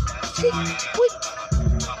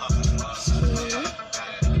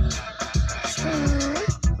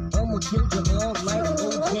 I'ma kill you all like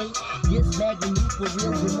OJ. This bagging you for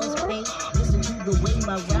real, you must pay. Listen to the way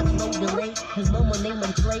my rap no delay. His mama name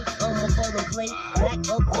him Clay, I'ma call him Play. Back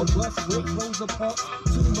up the bus with Rosa Parks.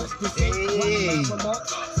 Too much to say, Hey.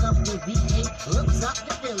 something VA, looks up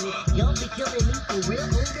the Philly. Y'all be killing me for real,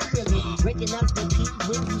 on the really. Recognize the P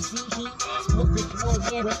when you see heat. Smoke the floor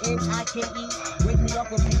again with N-I-K-E. Break me off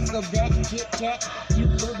a piece of that Kit Kat. You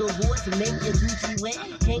know the voice and make your Gucci wet.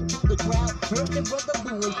 Came to the crowd, heard the brother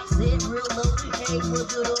booing. Said real low, hey,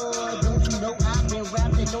 what's it on? Don't you know I've been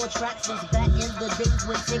rapping on tracks since back in the days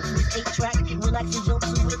when tapes was 8-track. When I can jump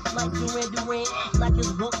to it like Duran Duran. Like it's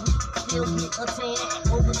book, we still get a tan.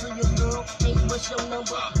 Over to your girl, hey, what's your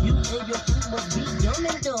number? You and your crew must be dumb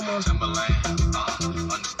and dumber.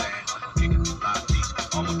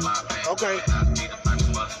 Okay.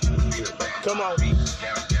 Come on.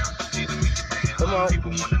 Come on.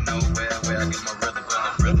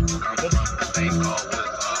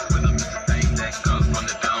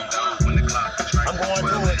 I'm going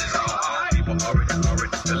through it.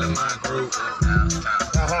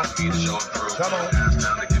 Come on.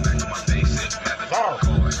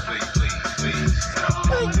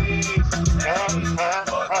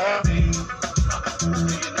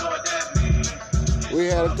 We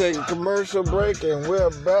had to take a commercial break and we're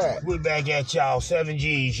back. We're back at y'all. 7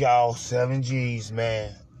 G's, y'all. 7 G's,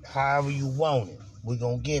 man. However you want it, we're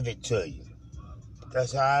going to give it to you.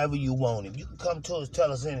 That's however you want it. You can come to us,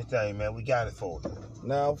 tell us anything, man. We got it for you.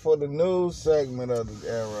 Now for the news segment of the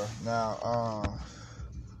era. Now,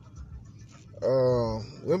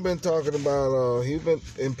 we've been talking about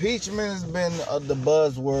impeachment has been the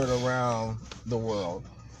buzzword around the world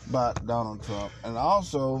about Donald Trump, and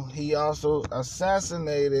he also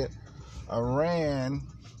assassinated Iran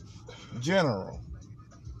general.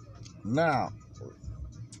 Now,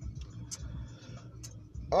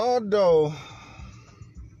 although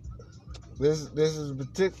this is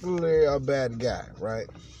particularly a bad guy, right?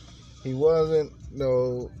 He wasn't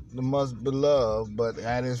the most beloved, but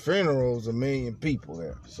at his funeral was 1 million people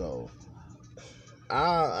there. So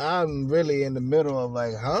I'm really in the middle of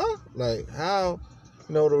like, huh? Like how,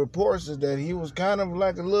 the reports is that he was kind of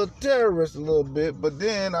like a little terrorist a little bit, but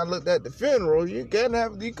then I looked at the funeral, you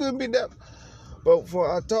couldn't be that. But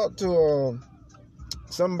I talked to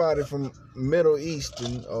somebody from Middle East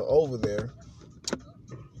and over there.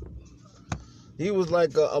 He was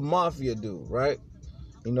like a mafia dude, right?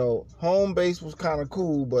 Home base was kind of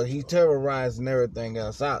cool, but he terrorizing everything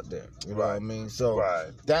else out there. You know what I mean? So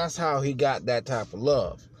that's how he got that type of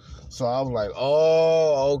love. So I was like,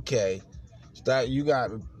 oh, okay. That you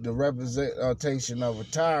got the representation of a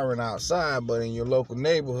tyrant outside, but in your local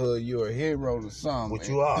neighborhood, you're a hero to some. What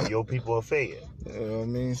you are, your people are fed. You know what I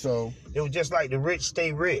mean? So it was just like the rich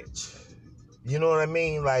stay rich. You know what I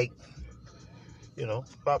mean? Like,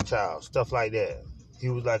 Rothschild, stuff like that. He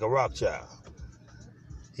was like a Rothschild.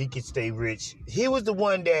 He could stay rich. He was the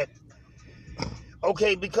one that,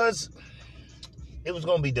 because it was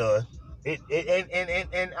gonna be done.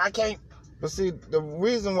 And I can't. But see, the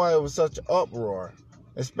reason why it was such an uproar,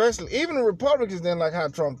 especially even the Republicans didn't like how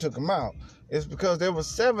Trump took him out, is because there were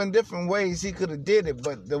 7 different ways he could have did it,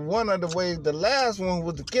 but the last one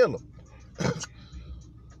was to kill him.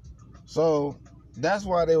 So that's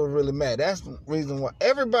why they were really mad. That's the reason why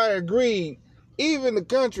everybody agreed Even the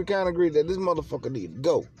country kind of agreed that this motherfucker needed to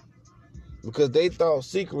go. Because they thought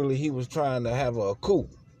secretly he was trying to have a coup.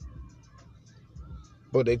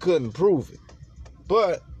 But they couldn't prove it.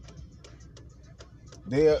 But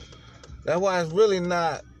that's why it's really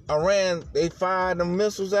not Iran. They fired the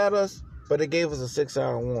missiles at us, but they gave us a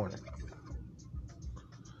 6-hour warning.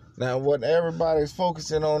 Now, what everybody's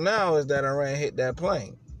focusing on now is that Iran hit that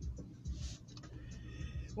plane.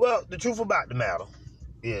 Well, the truth about the matter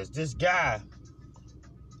is this guy,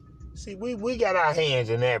 see, we got our hands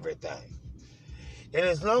in everything. And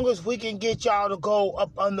as long as we can get y'all to go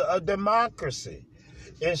up under a democracy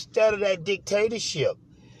instead of that dictatorship,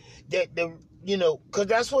 because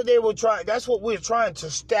that's what they were trying, that's what we're trying to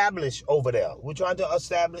establish over there. We're trying to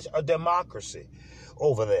establish a democracy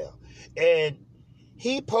over there. And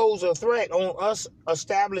he posed a threat on us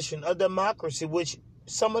establishing a democracy, which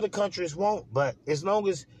some of the countries won't, but as long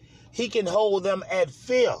as he can hold them at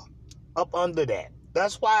fear up under that.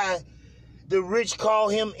 That's why the rich call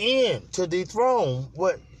him in to dethrone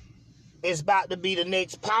what is about to be the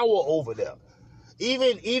next power over there.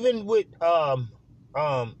 Even with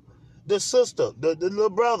the sister, the little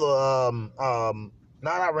brother,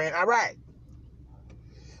 not Iran, Iraq.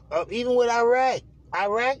 Even with Iraq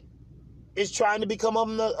is trying to become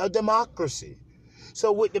a democracy.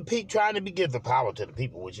 So with the people trying to give the power to the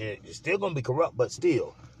people, which is still going to be corrupt, but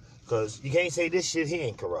still, because you can't say this shit here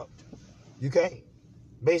ain't corrupt. You can't.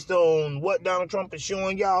 Based on what Donald Trump is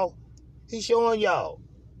showing y'all, he's showing y'all.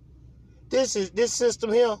 This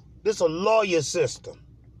system here, this is a lawyer system.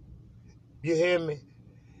 You hear me?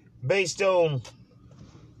 Based on,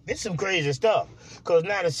 it's some crazy stuff. Because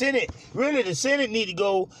now the Senate need to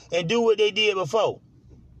go and do what they did before.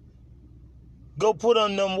 Go put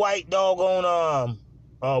on them white doggone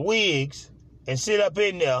wigs and sit up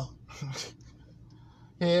in there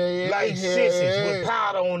like sissies with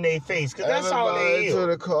powder on their face. Because that's all they is. To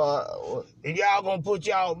the car. And y'all gonna put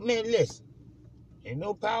y'all, man, listen. Ain't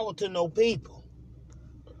no power to no people.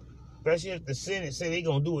 Especially if the Senate say they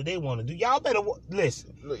gonna do what they want to do. Y'all better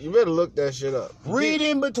listen. Look, you better look that shit up. Read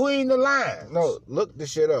in between the lines. No, look the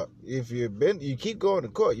shit up. If you keep going to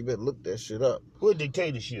court, you better look that shit up. What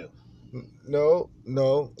dictatorship? No.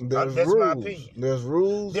 There's that's rules. my opinion. There's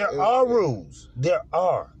rules. There are rules. There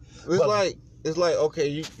are. It's like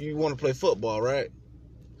okay, you want to play football, right?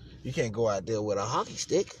 You can't go out there with a hockey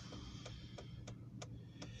stick.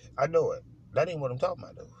 I know it. That ain't what I'm talking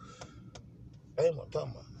about, though. That ain't what I'm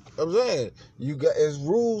talking about. I'm saying it's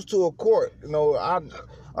rules to a court.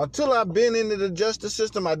 Until I've been into the justice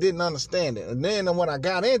system, I didn't understand it, and then when I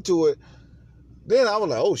got into it, then I was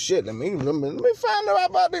like, oh shit, let me find out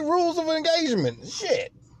about the rules of engagement.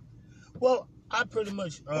 Shit. Well, I pretty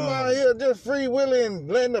much I'm out here just free willing,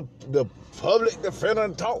 letting the public defender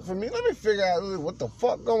talk for me. Let me figure out what the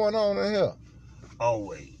fuck going on in here.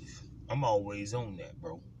 Always. I'm always on that,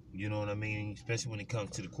 bro. You know what I mean? Especially when it comes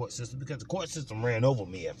to the court system, because the court system ran over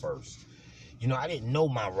me at first. I didn't know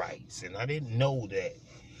my rights, and I didn't know that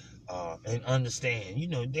and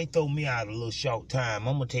understand. They throw me out a little short time.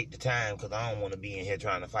 I'm going to take the time because I don't want to be in here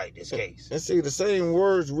trying to fight this case. And see, the same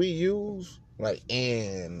words we use, like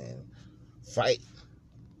and fight,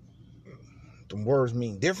 the words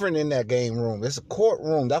mean different in that game room. It's a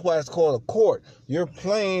courtroom. That's why it's called a court. You're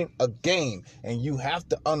playing a game, and you have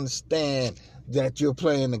to understand that you're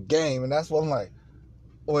playing a game. And that's what I'm like,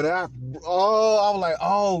 I was like,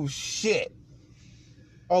 oh shit.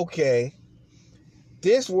 Okay.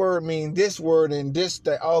 This word means this word and this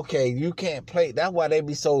thing. Okay, you can't play. That's why the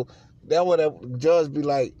judge be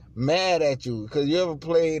like mad at you. Because you ever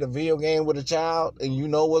played a video game with a child and you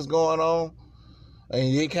know what's going on? And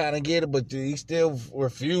you kind of get it, but you still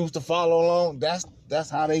refuse to follow along. That's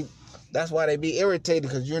why they be irritated,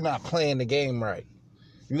 because you're not playing the game right.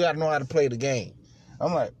 You got to know how to play the game.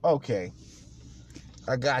 I'm like, okay,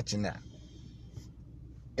 I got you now.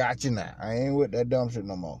 I ain't with that dumb shit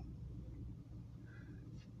no more.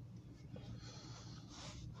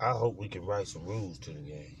 I hope we can write some rules to the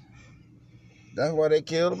game. That's why they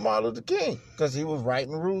killed Martin Luther King, because he was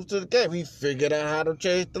writing rules to the game. He figured out how to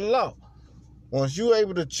change the law. Once you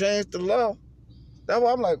able to change the law, that's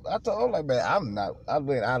why I'm like,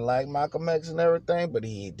 man, I like Malcolm X and everything, but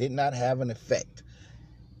he did not have an effect.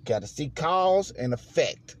 Got to see cause and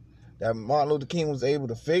effect. That Martin Luther King was able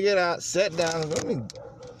to figure it out, sit down, and let me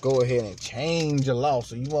go ahead and change the law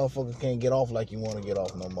so you motherfuckers can't get off like you want to get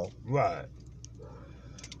off no more. Right.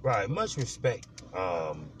 Much respect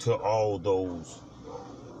to all those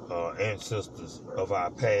ancestors of our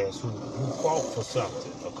past who fought for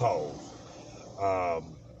something, a cause.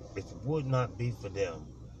 If it would not be for them,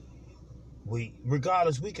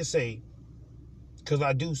 regardless, we could say because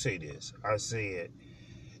I do say this. I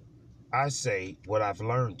say what I've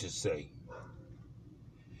learned to say.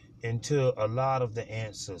 Until a lot of the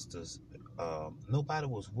ancestors, nobody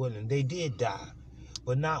was willing. They did die,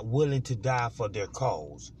 but not willing to die for their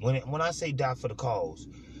cause. When I say die for the cause,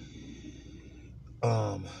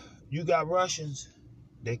 you got Russians,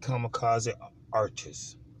 they kamikaze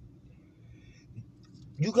artists.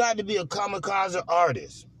 You got to be a kamikaze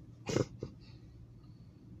artist.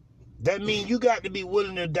 That means you got to be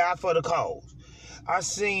willing to die for the cause. I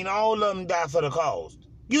seen all of them die for the cause.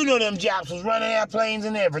 You know them Japs was running airplanes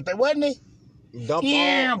and everything, wasn't they?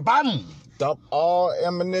 Dump all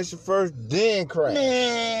ammunition first, then crash.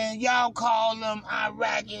 Man, y'all call them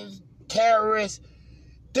Iraqis terrorists.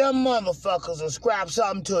 Them motherfuckers will scrap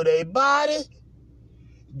something to their body,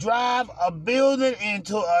 drive a building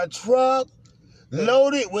into a truck,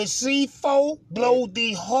 load it with C4, blow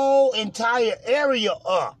the whole entire area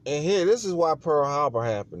up. And here, this is why Pearl Harbor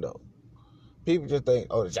happened, though. People just think,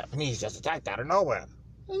 oh, the Japanese just attacked out of nowhere.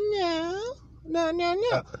 No.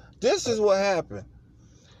 This is what happened.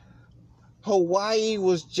 Hawaii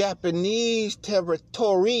was Japanese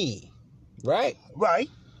territory, right? Right.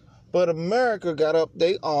 But America got up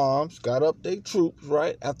their arms, got up their troops,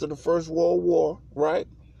 right? After the First World War, right?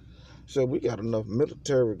 So we got enough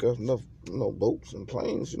military, we got enough, boats and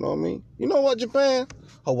planes, you know what I mean? You know what, Japan?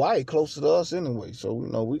 Hawaii closer to us anyway, so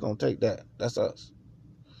we gonna take that. That's us.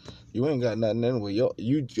 You ain't got nothing anyway.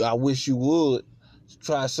 I wish you would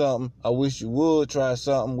try something. I wish you would try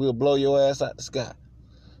something. We'll blow your ass out the sky.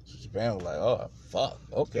 So Japan was like, oh, fuck.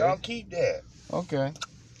 Okay. Y'all keep that. Okay.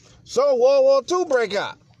 So World War II break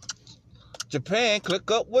out. Japan click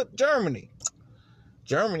up with Germany.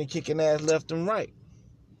 Germany kicking ass left and right.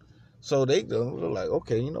 So they're like,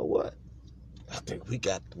 okay, you know what? I think we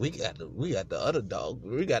got the underdog.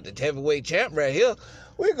 We got the heavyweight champ right here.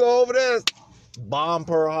 We go over there, bomb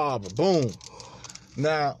Pearl Harbor. Boom.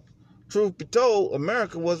 Now, truth be told,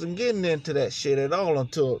 America wasn't getting into that shit at all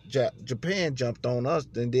until Japan jumped on us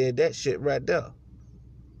and did that shit right there.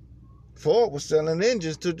 Ford was selling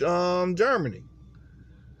engines to Germany.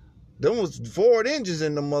 There was Ford engines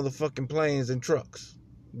in the motherfucking planes and trucks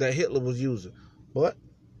that Hitler was using. But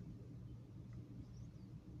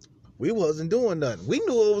we wasn't doing nothing. We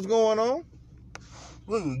knew what was going on.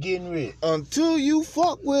 We were getting rid. Until you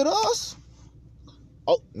fuck with us.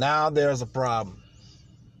 Oh, now there's a problem.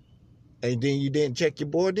 And then you didn't check your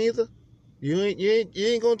board neither? You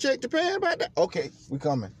ain't gonna check Japan about that? Okay, we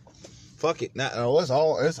coming. Fuck it. Now it's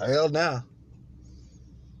hell now.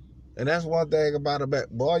 And that's one thing about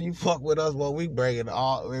it. Boy, you fuck with us, well, we bring it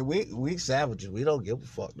all. We savages. We don't give a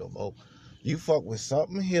fuck no more. You fuck with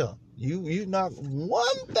something here. You knock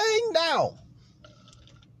one thing down.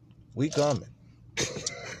 We coming.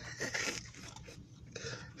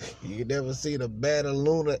 You never seen a bad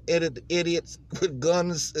lunar idiots with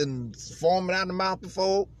guns and foaming out the mouth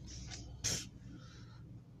before?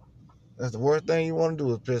 That's the worst thing you want to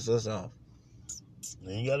do is piss us off.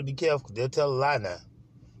 And you got to be careful because they'll tell a lie now.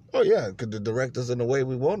 Oh, yeah, because the director's in the way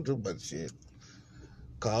we want to, but shit.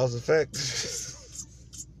 Cause effect.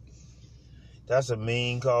 That's a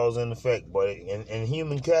mean cause and effect, boy. And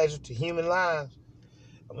human casualty, human lives.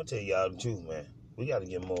 I'm going to tell y'all the truth, man. We got to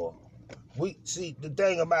get more. We see the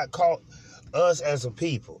thing about us as a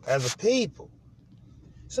people.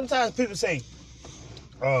 Sometimes people say,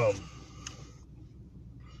 and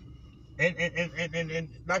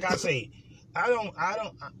like I say,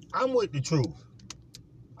 I'm with the truth.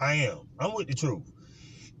 I am. I'm with the truth.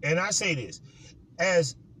 And I say this,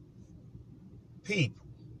 as people,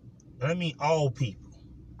 and I mean all people,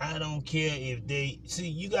 I don't care if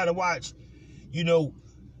you gotta watch,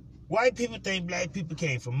 white people think black people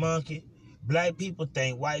came from monkey, black people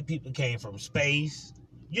think white people came from space,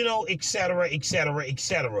 et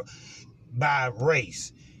cetera, by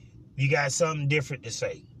race. You got something different to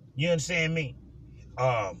say. You understand me?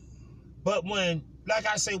 But when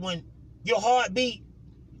your heart beat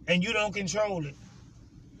and you don't control it,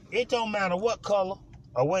 it don't matter what color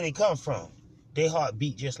or where they come from. Their heart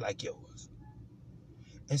beat just like yours.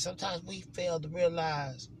 And sometimes we fail to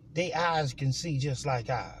realize their eyes can see just like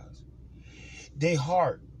ours. Their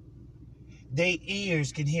heart, their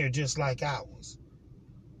ears can hear just like ours.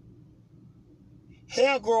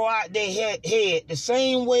 Hair grow out their head the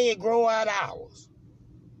same way it grow out ours.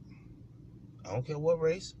 I don't care what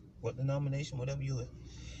race, what denomination, whatever you are.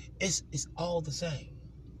 It's all the same.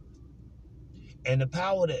 And the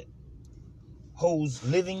power that holds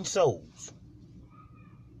living souls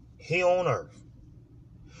here on earth,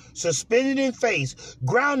 suspended in space,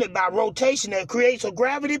 grounded by rotation that creates a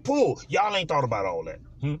gravity pull. Y'all ain't thought about all that.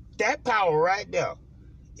 That power right there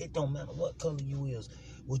It don't matter what color you is.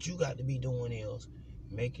 What you got to be doing is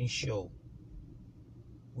making sure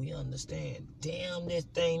we understand. Damn, this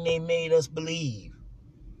thing they made us believe.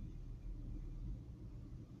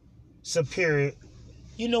 Superior.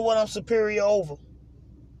 You know what I'm superior over?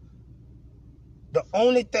 The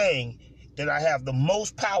only thing that I have the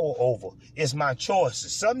most power over is my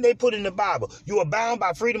choices. Something they put in the Bible. You are bound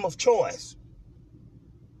by freedom of choice.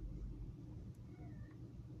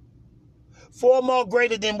 Far more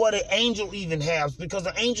greater than what an angel even has, because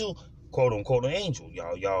an angel, quote unquote, an angel,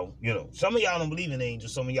 y'all, you know, some of y'all don't believe in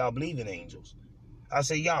angels, some of y'all believe in angels. I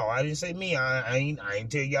say y'all, I didn't say me. I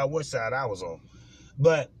ain't tell y'all what side I was on.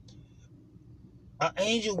 But an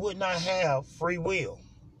angel would not have free will.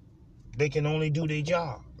 They can only do their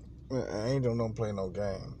job. An angel don't play no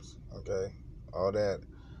games, okay? All that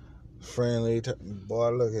friendly,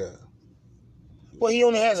 boy, look here. Well, he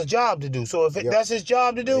only has a job to do. So if that's his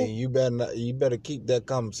job to do, and you better keep that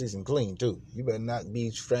conversation clean too. You better not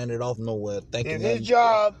be stranded off nowhere thinking if that his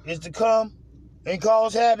job is to come and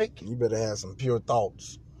cause havoc, you better have some pure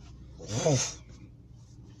thoughts.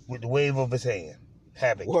 with the wave of his hand,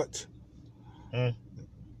 havoc. What? Hmm?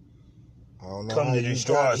 I don't know Come how to you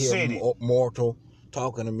destroy got a here, city. mortal,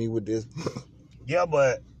 talking to me with this. Yeah,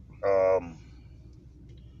 but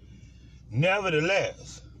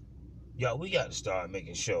nevertheless, y'all, we got to start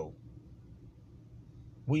making sure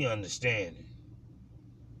we understand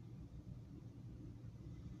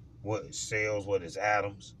what is cells, what is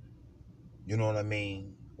atoms. You know what I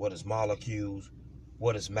mean? What is molecules?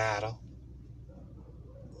 What is matter?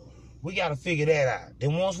 We got to figure that out.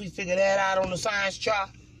 Then once we figure that out on the science chart,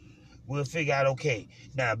 we'll figure out, okay,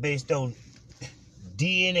 now based on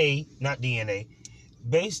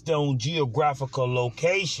based on geographical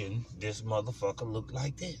location, this motherfucker look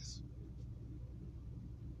like this.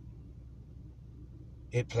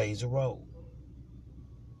 It plays a role.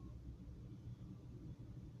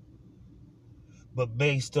 But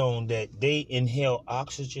based on that they inhale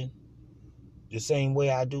oxygen the same way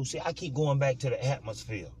I do. See, I keep going back to the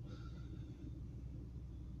atmosphere.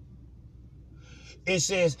 It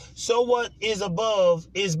says, so what is above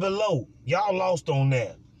is below. Y'all lost on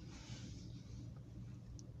that.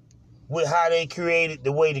 With how they created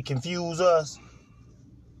the way to confuse us.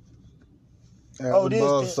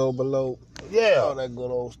 Above, so below. Yeah. All that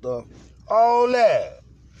good old stuff. All that.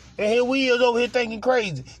 And here we is over here thinking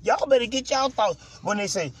crazy. Y'all better get y'all thoughts. When they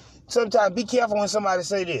say, sometimes be careful when somebody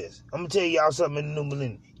say this. I'm going to tell y'all something in the new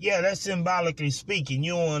millennium. Yeah, that's symbolically speaking.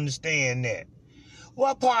 You don't understand that.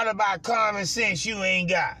 What part about common sense you ain't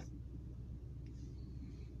got?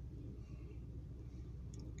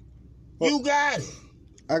 You got it.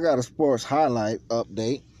 I got a sports highlight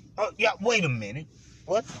update. Oh, yeah, wait a minute.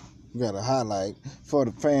 What? Got a highlight for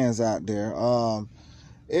the fans out there.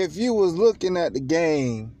 If you was looking at the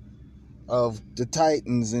game of the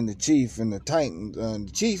Titans and the Chiefs, and the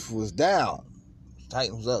Chiefs was down.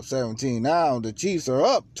 Titans was up 17. Now the Chiefs are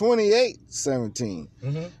up 28-17.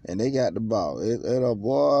 Mm-hmm. And they got the ball.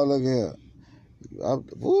 Boy, look here.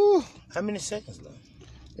 Woo. How many seconds left?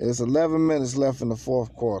 It's 11 minutes left in the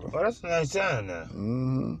fourth quarter. Oh, that's a nice time now.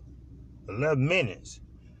 Mm-hmm. 11 minutes.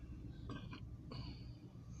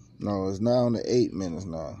 No, it's now in the 8 minutes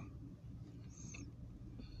now.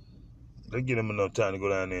 They get them enough time to go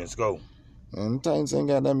down there and score. And the Titans ain't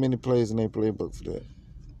got that many plays in their playbook for that.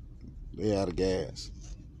 They out of gas.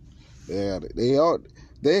 They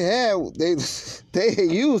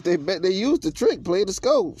used the trick play to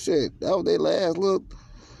score. Shit, that was their last look.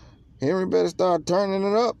 Henry better start turning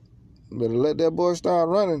it up. Better let that boy start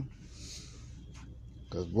running.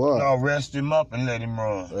 Cause boy, No, rest him up and let him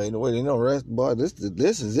run. ain't no way they don't rest. Boy, this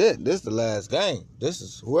is it. This is the last game. This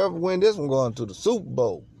is whoever win this one going to the Super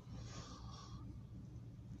Bowl.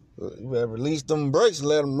 You better release them brakes and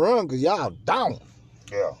let them run, cause y'all down.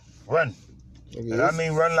 Yeah, run. And I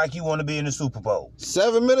mean run like you want to be in the Super Bowl.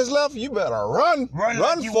 7 minutes left. You better run. Run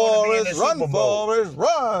like you wanna be in the Run, Super Bowl. Forrest,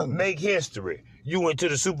 run. Make history. You went to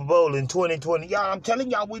the Super Bowl in 2020. Y'all, I'm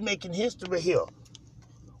telling y'all, we making history here.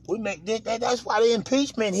 We make this. That's why the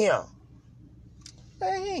impeachment here.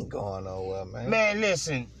 Man, he ain't going nowhere, man. Man,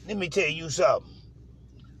 listen. Let me tell you something.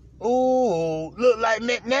 Ooh, look like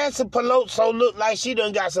Nancy Pelosi look like she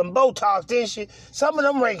done got some Botox, didn't she? Some of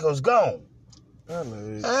them wrinkles gone. I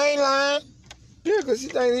ain't lying. Yeah, because she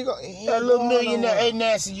think he going. That little millionaire. Hey,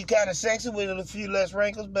 Nancy, you kind of sexy with a few less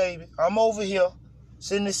wrinkles, baby. I'm over here.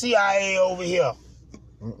 Send the CIA over here.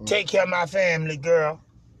 Take care of my family, girl.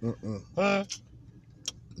 Nope,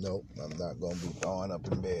 I'm not going to be throwing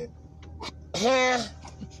up in bed. Huh?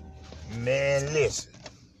 Man, listen.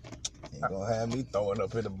 Ain't going to have me throwing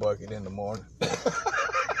up in the bucket in the morning.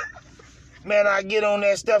 Man, I get on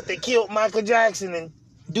that stuff that killed Michael Jackson and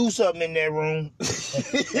do something in that room.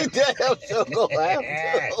 Damn sure gonna have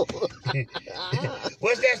to.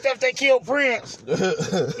 What's that stuff that killed Prince?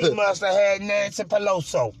 He must have had Nancy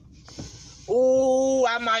Pelosi. Ooh,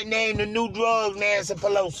 I might name the new drug Nancy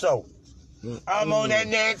Pelosi. I'm on that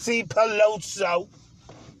Nancy Pelosi.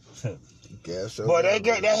 Boy, they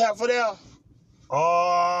get that help for them.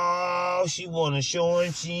 Oh, she wanna show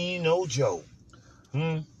him she ain't no joke.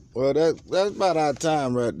 Well, that's about our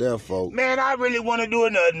time right there, folks. Man, I really want to do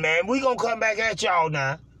another, man. We gonna come back at y'all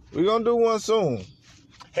now. We're gonna do one soon.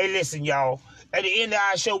 Hey, listen, y'all. At the end of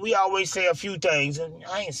our show, we always say a few things. And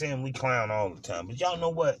I ain't saying we clown all the time, but y'all know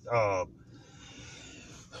what?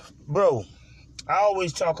 Bro, I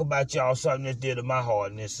always talk about y'all something that's dear to my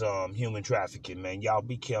heart in this human trafficking, man. Y'all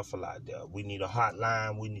be careful out there. We need a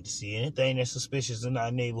hotline. We need to see anything that's suspicious in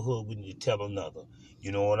our neighborhood. We need to tell another.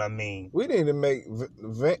 You know what I mean? We need to make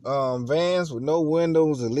vans with no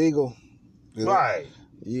windows illegal. Right.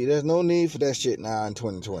 Yeah, there's no need for that shit now in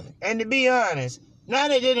 2020. And to be honest, now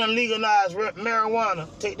that they done legalized marijuana,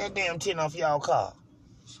 take that damn tin off y'all car.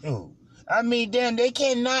 Shoot. I mean, then they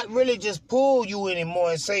cannot really just pull you anymore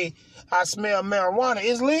and say, I smell marijuana.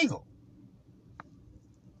 It's legal.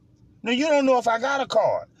 Now, you don't know if I got a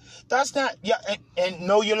card. That's not, and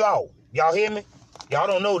know your law. Y'all hear me? Y'all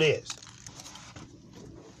don't know this.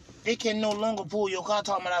 They can no longer pull your car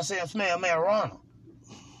talking about I smell marijuana.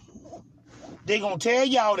 They gonna tell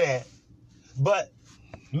y'all that, but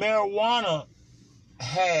marijuana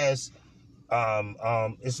has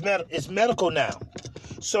it's medical now.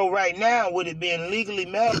 So right now, with it being legally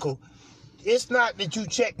medical, it's not that you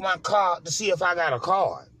check my car to see if I got a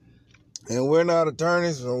card. And we're not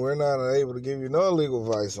attorneys, so we're not able to give you no legal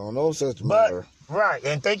advice on no such matter. Right,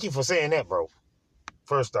 and thank you for saying that, bro.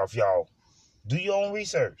 First off, y'all, do your own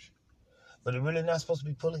research. But they're really not supposed to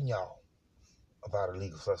be pulling y'all about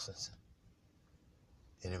illegal substance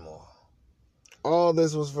anymore. All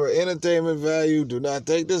this was for entertainment value. Do not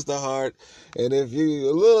take this to heart. And if you're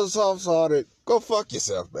a little soft-hearted, go fuck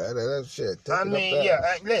yourself, man. That shit.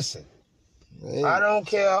 Listen. Man, I don't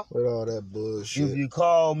care. With all that bullshit. If you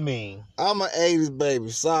call me. I'm an 80s baby.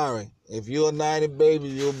 Sorry. If you're a 90s baby,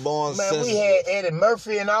 you're born Man, sensitive. we had Eddie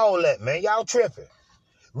Murphy and all that, man. Y'all tripping.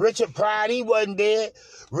 Richard Pryor, he wasn't dead.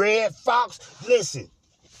 Red Fox, listen.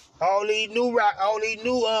 All these new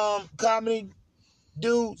comedy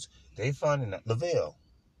dudes, they funny now. Lavelle,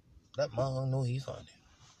 that mother know he funny.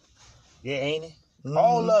 Yeah, ain't he? Mm-hmm.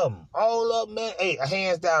 All of them, man. Hey,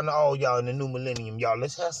 hands down to all y'all in the new millennium, y'all.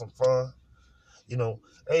 Let's have some fun. You know,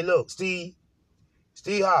 hey, look, Steve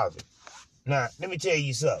Harvey. Now, let me tell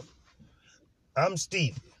you something. I'm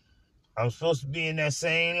Stevie. I'm supposed to be in that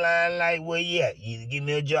same line like where you at. You either give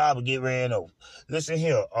me a job or get ran over. Listen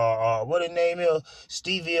here, what his name is?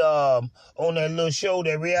 Stevie, on that little show,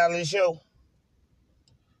 that reality show.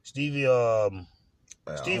 Stevie J.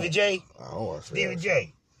 Stevie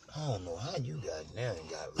J. I don't know how you got now and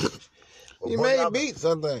got rich. He made beats,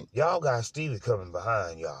 I think. Y'all got Stevie coming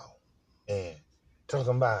behind y'all. And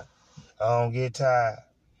talking about, I don't get tired.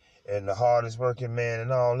 And the hardest working man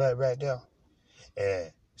and all that right there.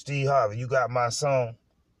 And Steve Harvey, you got my song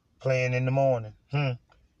playing in the morning.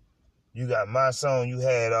 You got my song. You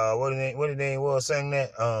had what the name was sang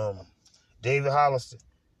that? David Hollister.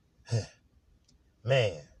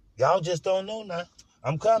 Man, y'all just don't know now.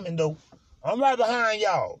 I'm coming though. I'm right behind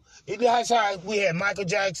y'all. That's how we had Michael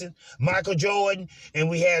Jackson, Michael Jordan, and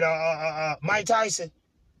we had Mike Tyson.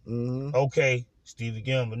 Mm-hmm. Okay, Stevie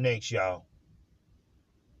Gamble next, y'all.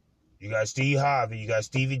 You got Steve Harvey, you got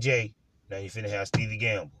Stevie J. Now you finna have Stevie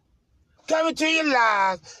Gamble. Coming to you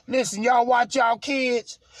live. Listen, y'all watch y'all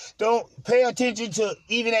kids. Don't pay attention to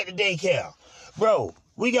even at the daycare. Bro,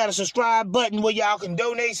 we got a subscribe button where y'all can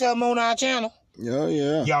donate something on our channel.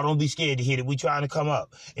 Yeah. Y'all don't be scared to hit it. We trying to come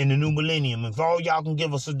up in the new millennium. If all y'all can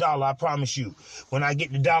give us $1, I promise you, when I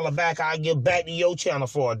get the $1 back, I'll give back to your channel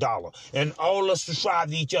for $1. And all of us subscribe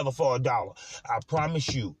to each other for $1. I promise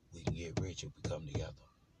you, we can get rich if we come together.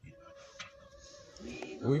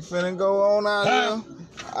 We finna go on out here.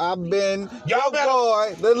 I've been y'all your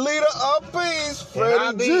boy, the leader of peace,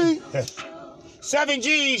 Freddie G. 7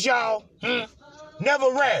 G's, y'all.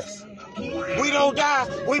 Never rest. We don't die,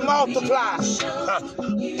 we multiply.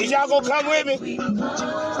 Is y'all gonna come with me?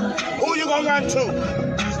 Who you gonna run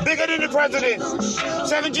to? Bigger than the president.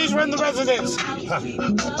 7 G's run the residence.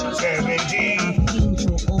 7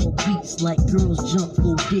 G's. Like girls jump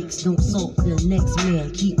for dicks, don't salt the next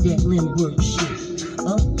man, keep that Lindbergh shit.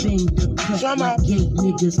 Up in the cut, like gay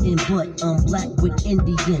niggas in butt. I'm black with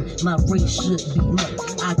Indian, my race should be nut.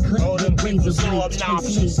 I cut the razor blades,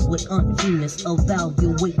 face with unfamous.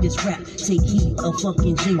 Evaluate this rap, take heed of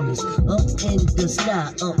fucking genius. Up in the sky,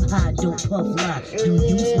 up high, don't puff lie. Do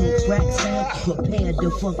you smoke crack sound? Prepare to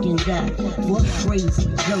fucking die. Fuck Crazy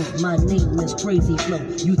Joe, my name is Crazy Flow.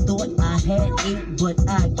 You thought I had 8, but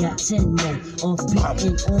I got 10 more. Off beat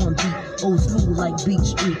and on beat, old school like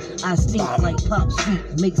Beach Street. I stink like Pop Street,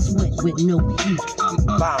 make sweat with no heat. I'm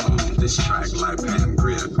up on this track like Pam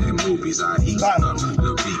Grier in movies. I heat up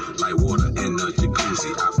the beat like water in a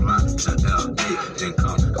jacuzzi. I fly to LA, then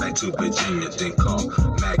come back to Virginia, then call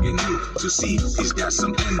Maggie New to see if he's got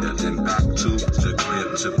some ender. Then back to the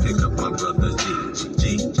crib to pick up my brother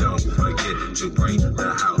G. Don't forget to bring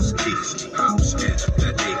the house keys. House in the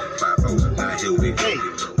 850. Now here we go.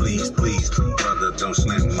 Please, brother, don't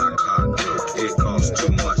slam my car door. It costs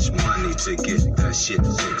too much money to get that shit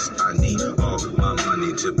fixed. I need all my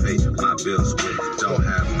money to pay my bills with. Don't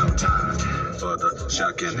have no time for the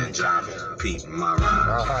shucking and jiving. Peep my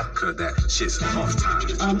rhyme, cause that shit's off time.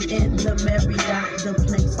 I'm in the Marriott, the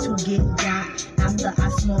place to get got. After I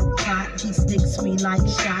smoke pot, he sticks me like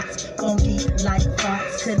shots. Funky like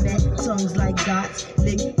farts, connect tongues like dots.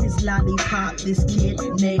 Lick his lollipop, this kid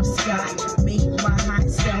named Scott. Meet my hot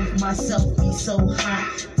self, myself be so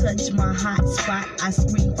hot. Touch my hot spot, I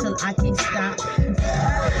scream till I can't stop.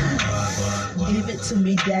 Give it to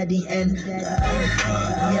me, daddy, and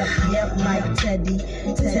yep, like Teddy,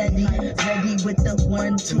 ready with the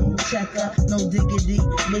 1-2 checker, no diggity.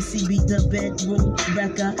 Missy beat the bedroom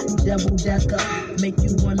wrecker, double decker, make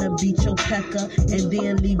you wanna beat your pecker, and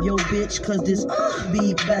then leave your bitch, cause this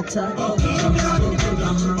be better.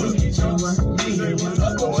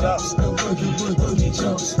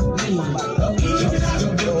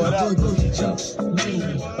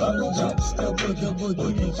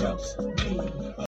 Boogie jumps.